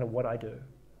doesn't matter what I do,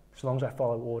 so long as I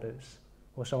follow orders,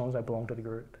 or so long as I belong to the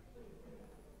group.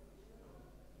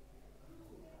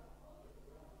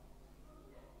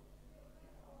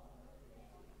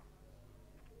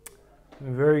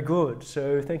 Very good.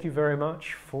 So thank you very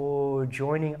much for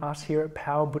joining us here at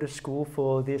Power Buddhist School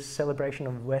for this celebration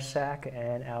of Vesak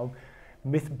and our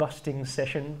myth-busting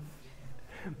session.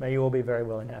 May you all be very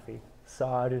well and happy.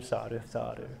 Sadhu, sadhu,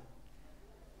 sadhu.